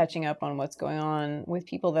quickly catching up on what's going on with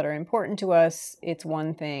people that are important to us, it's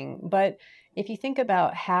one thing. But if you think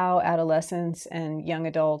about how adolescents and young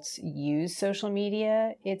adults use social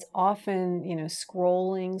media, it's often,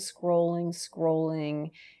 scrolling,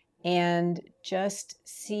 and just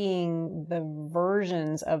seeing the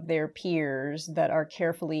versions of their peers that are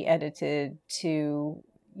carefully edited to,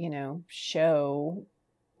 show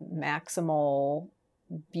maximal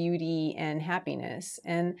beauty and happiness.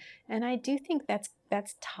 And I do think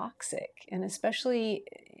that's toxic. And especially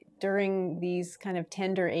during these kind of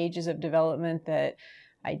tender ages of development that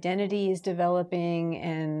identity is developing.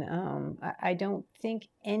 And I don't think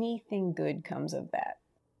anything good comes of that.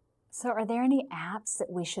 So are there any apps that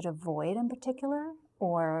we should avoid in particular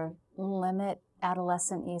or limit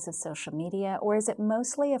adolescent use of social media? Or is it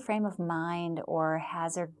mostly a frame of mind or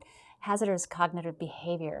hazardous cognitive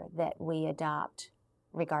behavior that we adopt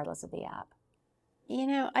regardless of the app?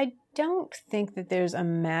 I don't think that there's a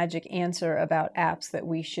magic answer about apps that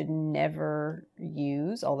we should never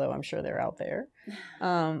use, although I'm sure they're out there.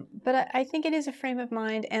 But I think it is a frame of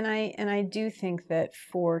mind, and I do think that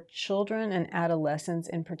for children and adolescents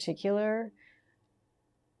in particular,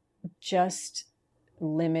 just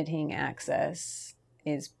limiting access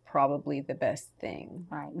is probably the best thing.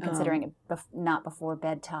 Right, and considering it not before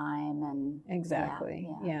bedtime and exactly,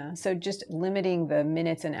 yeah. So just limiting the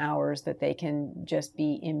minutes and hours that they can just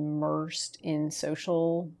be immersed in the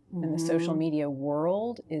social media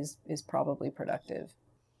world is probably productive.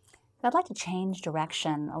 I'd like to change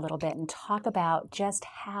direction a little bit and talk about just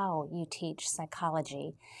how you teach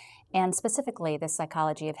psychology, and specifically the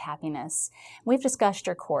psychology of happiness. We've discussed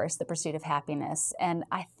your course, The Pursuit of Happiness, and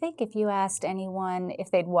I think if you asked anyone if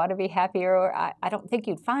they'd want to be happier, I don't think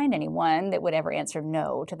you'd find anyone that would ever answer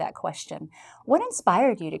no to that question. What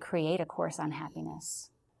inspired you to create a course on happiness?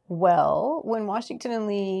 Well, when Washington and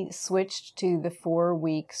Lee switched to the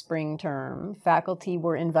 4-week spring term, faculty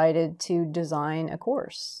were invited to design a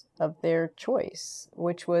course of their choice,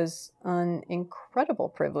 which was an incredible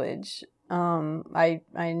privilege. I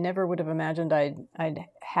never would have imagined I'd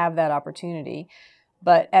have that opportunity.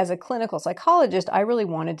 But as a clinical psychologist, I really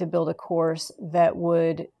wanted to build a course that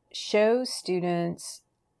would show students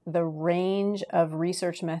the range of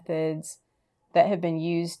research methods that have been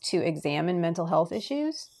used to examine mental health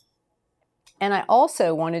issues. And I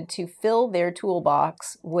also wanted to fill their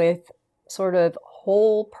toolbox with sort of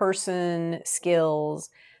whole person skills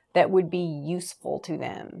that would be useful to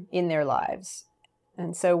them in their lives.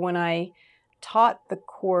 And so when I taught the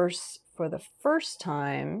course for the first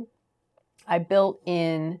time, I built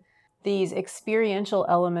in these experiential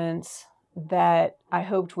elements that I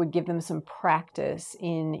hoped would give them some practice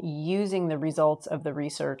in using the results of the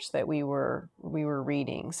research that we were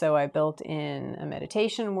reading. So I built in a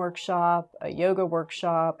meditation workshop, a yoga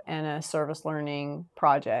workshop, and a service learning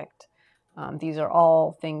project. These are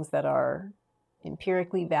all things that are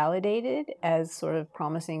empirically validated as sort of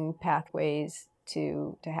promising pathways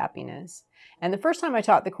to happiness. And the first time I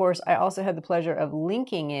taught the course, I also had the pleasure of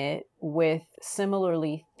linking it with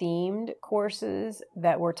similarly themed courses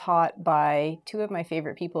that were taught by two of my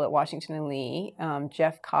favorite people at Washington and Lee,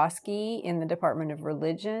 Jeff Koski in the Department of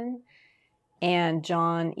Religion and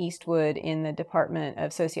John Eastwood in the Department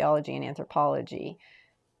of Sociology and Anthropology.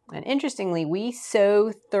 And interestingly, we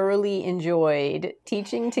so thoroughly enjoyed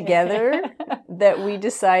teaching together that we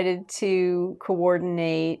decided to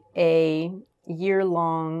coordinate a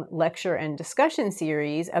year-long lecture and discussion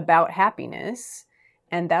series about happiness.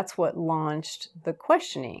 And that's what launched the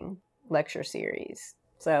Questioning lecture series.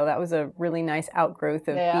 So that was a really nice outgrowth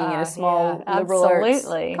of being in a small liberal arts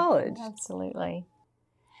college. Absolutely.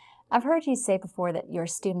 I've heard you say before that your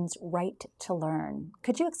students write to learn.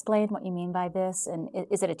 Could you explain what you mean by this? And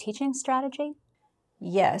is it a teaching strategy?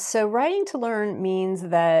 Yes, so writing to learn means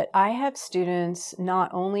that I have students not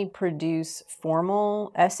only produce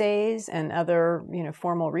formal essays and other,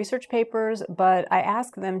 formal research papers, but I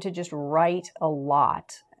ask them to just write a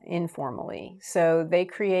lot informally. So they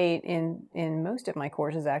create in most of my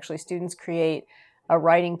courses, actually, students create a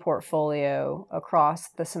writing portfolio across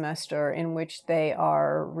the semester in which they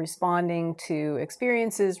are responding to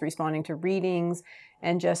experiences, responding to readings,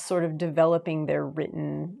 and just sort of developing their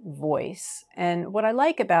written voice. And what I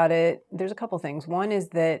like about it, there's a couple things. One is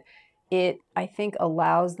that it, I think,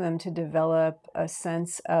 allows them to develop a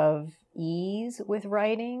sense of ease with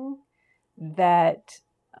writing that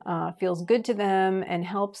feels good to them and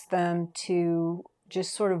helps them to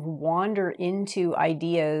just sort of wander into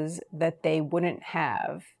ideas that they wouldn't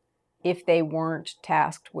have if they weren't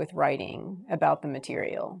tasked with writing about the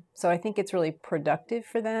material. So I think it's really productive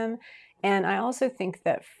for them. And I also think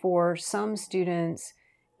that for some students,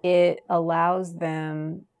 it allows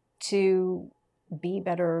them to be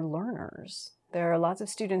better learners. There are lots of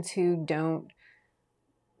students who don't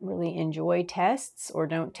really enjoy tests or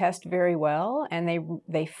don't test very well, and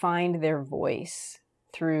they find their voice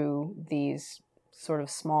through these sort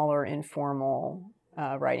of smaller, informal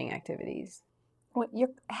writing activities. Well, your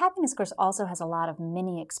happiness course also has a lot of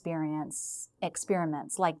mini experiments,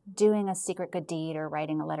 like doing a secret good deed or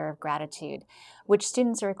writing a letter of gratitude, which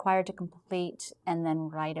students are required to complete and then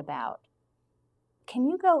write about. Can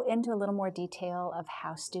you go into a little more detail of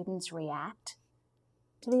how students react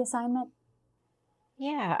to the assignment?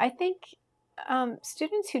 Yeah, I think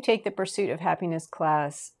students who take the Pursuit of Happiness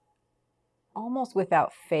class almost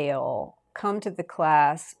without fail come to the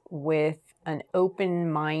class with an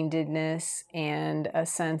open-mindedness and a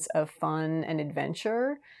sense of fun and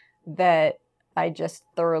adventure that I just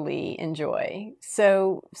thoroughly enjoy.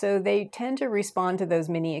 So they tend to respond to those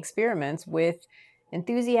mini experiments with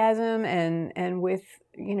enthusiasm and with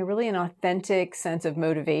really an authentic sense of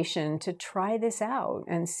motivation to try this out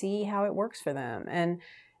and see how it works for them.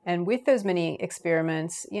 And with those mini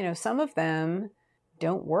experiments, some of them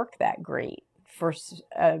don't work that great for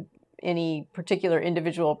any particular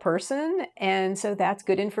individual person, and so that's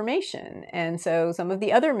good information. And so some of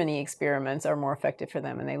the other mini experiments are more effective for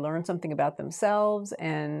them, and they learn something about themselves,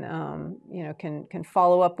 and can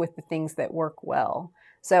follow up with the things that work well.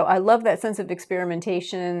 So I love that sense of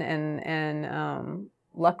experimentation, and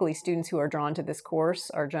luckily students who are drawn to this course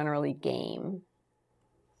are generally game.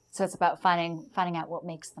 So it's about finding out what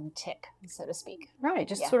makes them tick, so to speak. Right,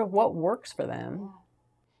 just sort of what works for them. Yeah.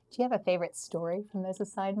 Do you have a favorite story from those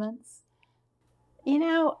assignments?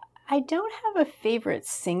 I don't have a favorite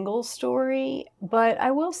single story, but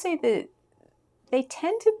I will say that they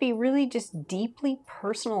tend to be really just deeply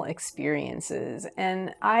personal experiences.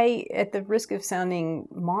 And I, at the risk of sounding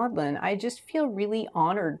maudlin, I just feel really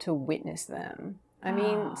honored to witness them. I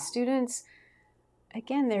mean, students,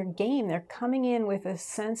 again, they're game. They're coming in with a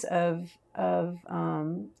sense of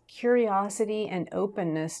curiosity and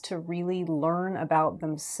openness to really learn about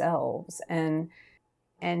themselves. And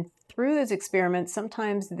through those experiments,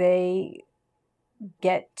 sometimes they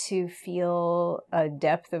get to feel a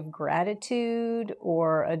depth of gratitude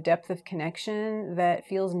or a depth of connection that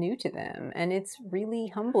feels new to them. And it's really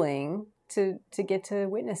humbling to get to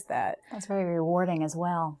witness that. That's very rewarding as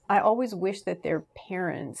well. I always wish that their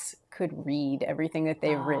parents could read everything that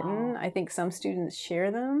they've written. I think some students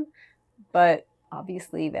share them, but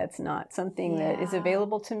obviously that's not something that is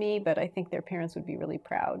available to me, but I think their parents would be really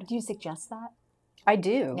proud. Do you suggest that? I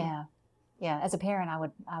do. Yeah. As a parent, I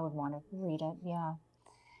would want to read it. Yeah.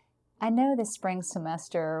 I know this spring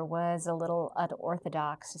semester was a little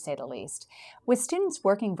unorthodox, to say the least. With students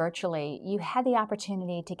working virtually, you had the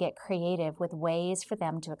opportunity to get creative with ways for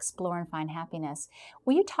them to explore and find happiness.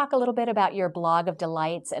 Will you talk a little bit about your blog of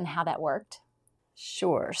delights and how that worked?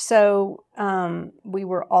 Sure. So we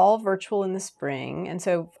were all virtual in the spring, and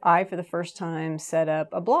so I, for the first time, set up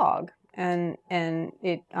a blog. And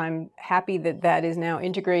I'm happy that is now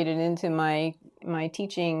integrated into my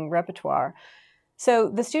teaching repertoire. So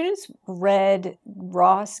the students read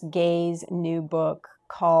Ross Gay's new book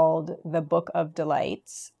called The Book of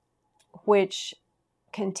Delights, which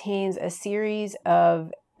contains a series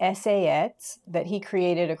of essayettes that he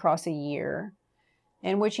created across a year,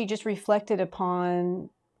 in which he just reflected upon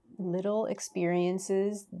little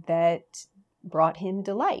experiences that brought him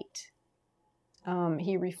delight.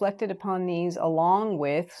 He reflected upon these along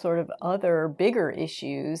with sort of other bigger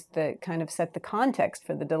issues that kind of set the context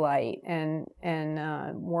for the delight and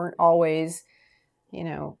weren't always,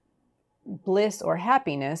 bliss or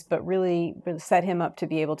happiness, but really set him up to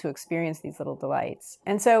be able to experience these little delights.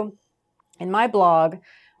 And so in my blog,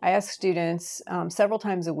 I ask students several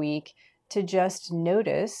times a week to just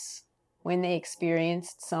notice when they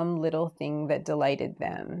experienced some little thing that delighted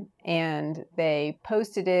them. And they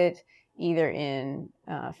posted it either in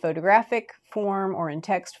photographic form or in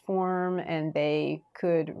text form, and they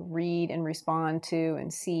could read and respond to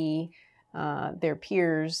and see their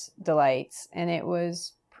peers' delights. And it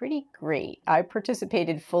was pretty great. I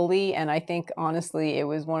participated fully, and I think honestly it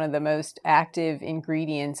was one of the most active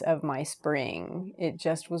ingredients of my spring. It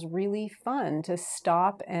just was really fun to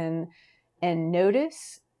stop and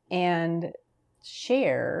notice and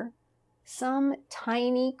share some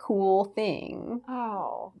tiny cool thing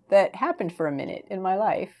that happened for a minute in my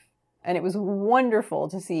life. And it was wonderful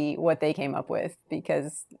to see what they came up with,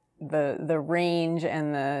 because the range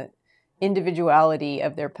and the individuality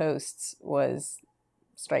of their posts was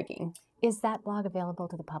striking. Is that blog available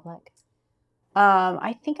to the public?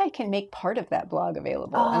 I think I can make part of that blog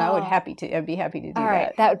available, and I'd be happy to do that. All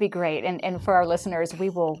right, that would be great. And for our listeners, we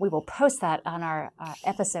will post that on our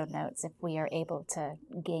episode notes if we are able to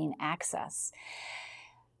gain access.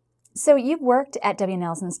 So you've worked at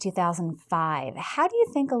WNL since 2005. How do you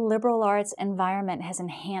think a liberal arts environment has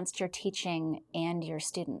enhanced your teaching and your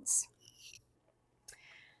students?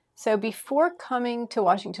 So before coming to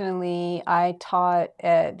Washington and Lee, I taught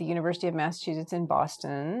at the University of Massachusetts in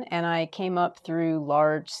Boston, and I came up through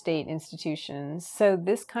large state institutions. So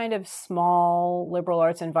this kind of small liberal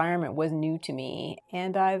arts environment was new to me,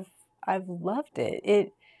 and I've loved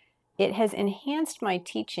it. It has enhanced my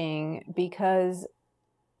teaching because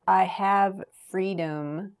I have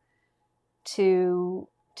freedom to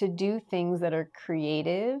do things that are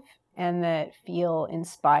creative and that feel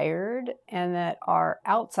inspired and that are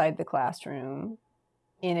outside the classroom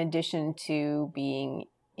in addition to being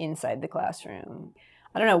inside the classroom.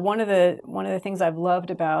 I don't know, one of the things I've loved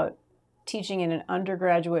about teaching in an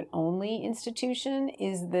undergraduate only institution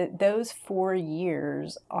is that those 4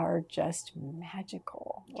 years are just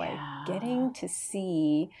magical. Yeah. Like getting to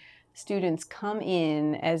see students come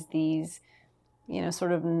in as these,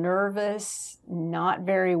 sort of nervous, not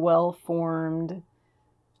very well formed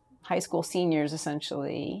high school seniors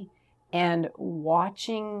essentially, and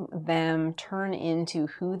watching them turn into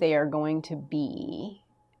who they are going to be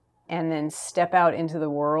and then step out into the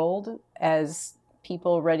world as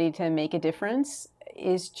people ready to make a difference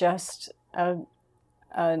is just an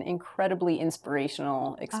incredibly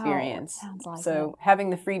inspirational experience. Sounds like so having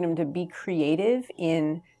the freedom to be creative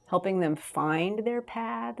in helping them find their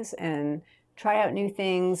paths and try out new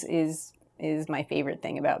things is my favorite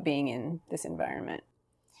thing about being in this environment.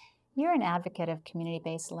 You're an advocate of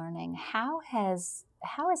community-based learning. How has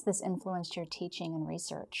this influenced your teaching and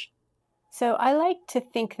research? So I like to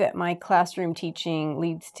think that my classroom teaching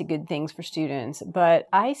leads to good things for students, but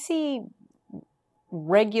I see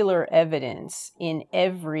regular evidence in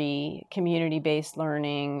every community-based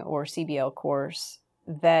learning or CBL course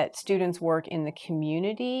that students' work in the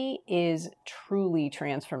community is truly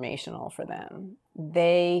transformational for them.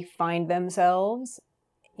 They find themselves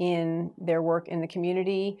in their work in the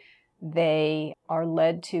community. They are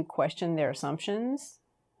led to question their assumptions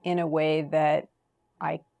in a way that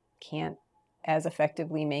I can't as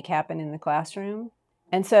effectively make happen in the classroom.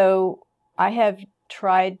 And so I have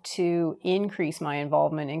tried to increase my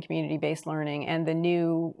involvement in community-based learning, and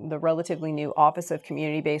the relatively new Office of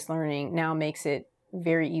Community-Based Learning now makes it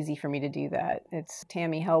very easy for me to do that. It's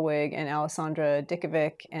Tammy Helwig and Alessandra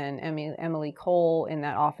Dikovic and Emily Cole in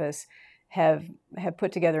that office have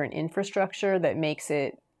put together an infrastructure that makes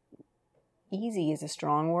it easy is a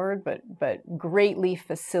strong word, but greatly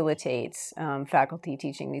facilitates faculty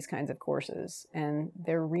teaching these kinds of courses, and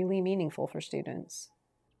they're really meaningful for students.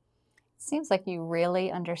 Seems like you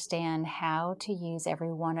really understand how to use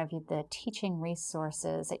every one of the teaching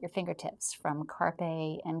resources at your fingertips, from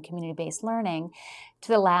CARPE and community-based learning to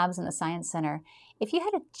the labs and the Science Center. If you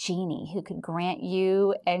had a genie who could grant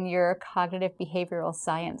you and your cognitive behavioral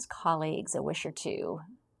science colleagues a wish or two,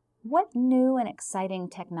 what new and exciting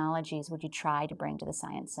technologies would you try to bring to the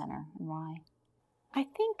Science Center, and why? I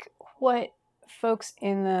think what folks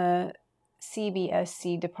in the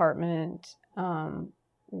CBSC department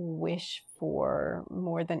wish for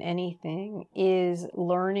more than anything is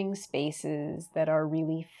learning spaces that are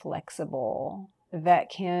really flexible, that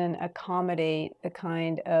can accommodate the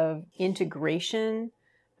kind of integration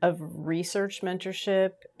of research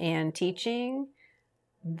mentorship and teaching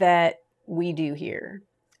that we do here.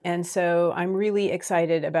 And so I'm really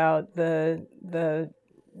excited about the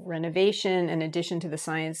renovation and addition to the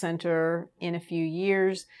Science Center in a few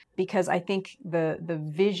years, because I think the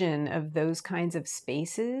vision of those kinds of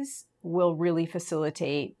spaces will really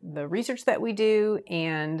facilitate the research that we do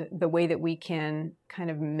and the way that we can kind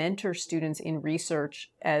of mentor students in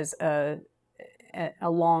research as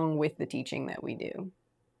along with the teaching that we do.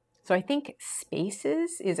 So I think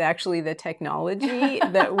spaces is actually the technology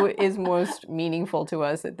that is most meaningful to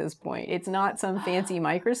us at this point. It's not some fancy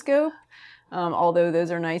microscope, although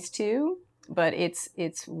those are nice too. But it's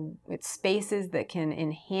spaces that can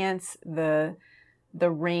enhance the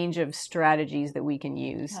range of strategies that we can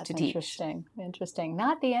use to teach. Interesting.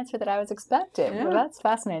 Not the answer that I was expecting. Yeah. Well, that's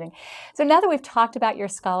fascinating. So now that we've talked about your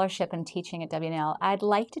scholarship and teaching at WNL, I'd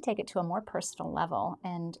like to take it to a more personal level.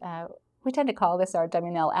 And we tend to call this our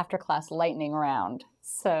WNL After Class Lightning Round.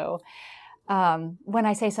 So when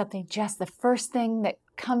I say something, just the first thing that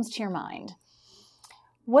comes to your mind,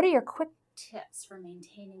 what are your quick tips for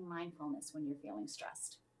maintaining mindfulness when you're feeling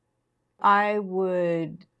stressed? I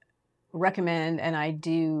would recommend, and I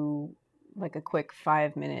do, like a quick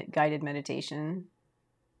 5-minute guided meditation.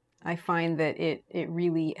 I find that it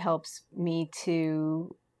really helps me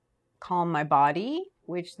to calm my body,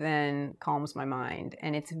 which then calms my mind.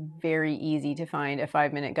 And it's very easy to find a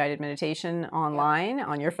 5-minute guided meditation online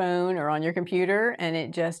on your phone or on your computer, and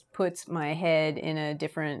it just puts my head in a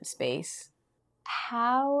different space.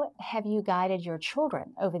 How have you guided your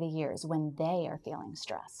children over the years when they are feeling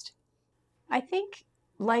stressed? I think,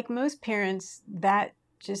 like most parents, that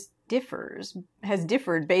just has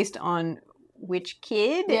differed based on which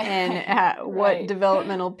kid and what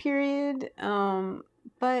developmental period.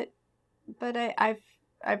 But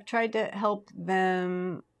I've tried to help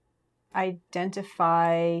them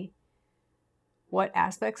identify what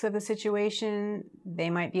aspects of the situation they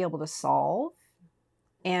might be able to solve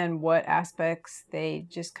and what aspects they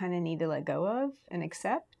just kind of need to let go of and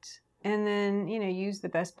accept. And then, use the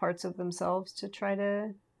best parts of themselves to try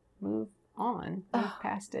to move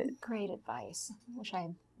past it. Great advice. I wish I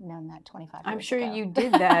had known that 25 years ago. I'm sure you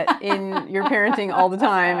did that in your parenting all the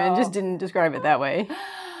time and just didn't describe it that way.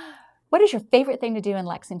 What is your favorite thing to do in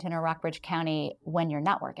Lexington or Rockbridge County when you're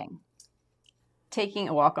not working? Taking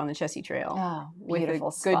a walk on the Chessie Trail. Oh, beautiful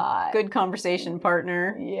with a spot. good conversation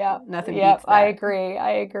partner. Yep. Nothing beats that. I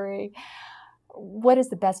agree. What is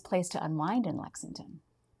the best place to unwind in Lexington?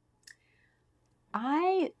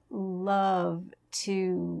 I love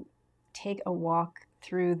to take a walk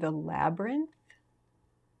through the labyrinth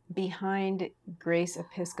behind Grace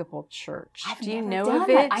Episcopal Church. Do you know of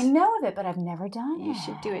it? I know of it, but I've never done it. You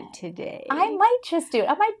should do it today. I might just do it.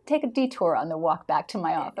 I might take a detour on the walk back to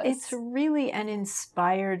my office. It's really an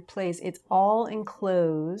inspired place. It's all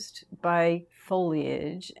enclosed by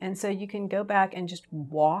foliage, and so you can go back and just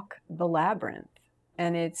walk the labyrinth.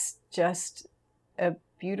 And it's just a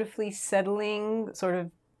beautifully settling sort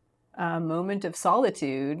of moment of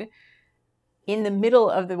solitude in the middle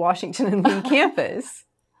of the Washington and Lee campus.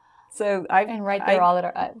 So right there, all at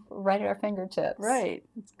our fingertips. Right,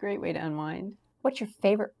 it's a great way to unwind. What's your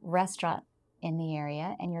favorite restaurant in the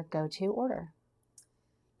area and your go-to order?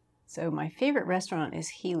 So my favorite restaurant is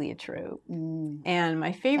Heliotrope, and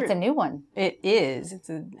my favorite. It's a new one. It is. It's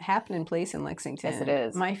a happening place in Lexington. Yes, it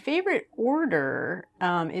is. My favorite order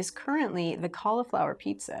is currently the cauliflower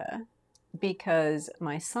pizza, because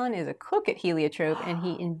my son is a cook at Heliotrope and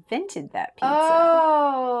he invented that pizza.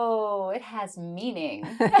 Oh, it has meaning.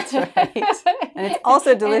 That's right. And it's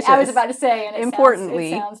also delicious. I was about to say, and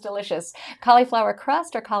importantly, it sounds delicious. Cauliflower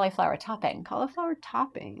crust or cauliflower topping? Cauliflower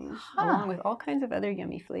topping, along with all kinds of other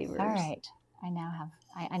yummy flavors. All right. I now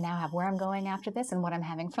have where I'm going after this and what I'm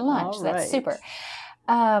having for lunch. All That's right. super.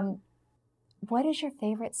 What is your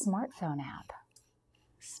favorite smartphone app?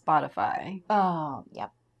 Spotify. Oh,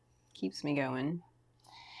 yep. Keeps me going.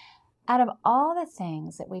 Out of all the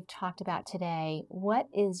things that we've talked about today, what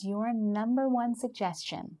is your number one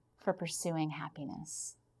suggestion for pursuing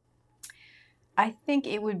happiness? I think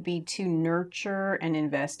it would be to nurture and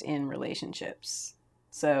invest in relationships.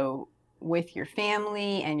 So with your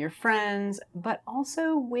family and your friends, but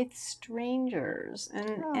also with strangers.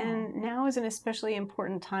 And now is an especially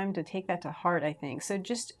important time to take that to heart, I think. So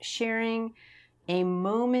just sharing a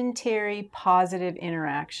momentary positive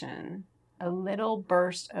interaction, a little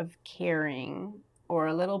burst of caring or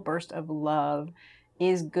a little burst of love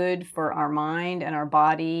is good for our mind and our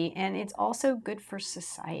body, and it's also good for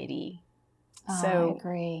society. I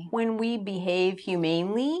agree. When we behave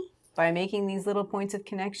humanely by making these little points of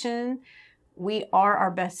connection, we are our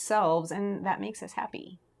best selves, and that makes us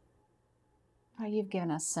happy. Oh, you've given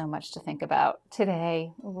us so much to think about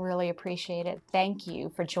today. Really appreciate it. Thank you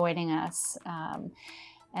for joining us.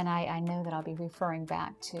 And I know that I'll be referring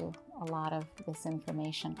back to a lot of this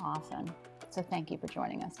information often. So thank you for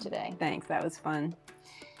joining us today. Thanks, that was fun.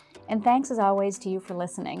 And thanks as always to you for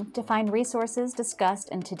listening. To find resources discussed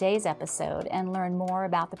in today's episode and learn more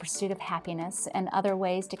about the pursuit of happiness and other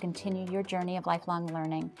ways to continue your journey of lifelong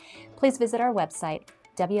learning, please visit our website,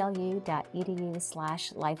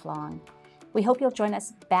 wlu.edu/lifelong. We hope you'll join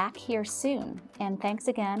us back here soon. And thanks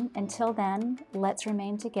again. Until then, let's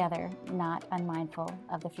remain together, not unmindful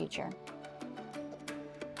of the future.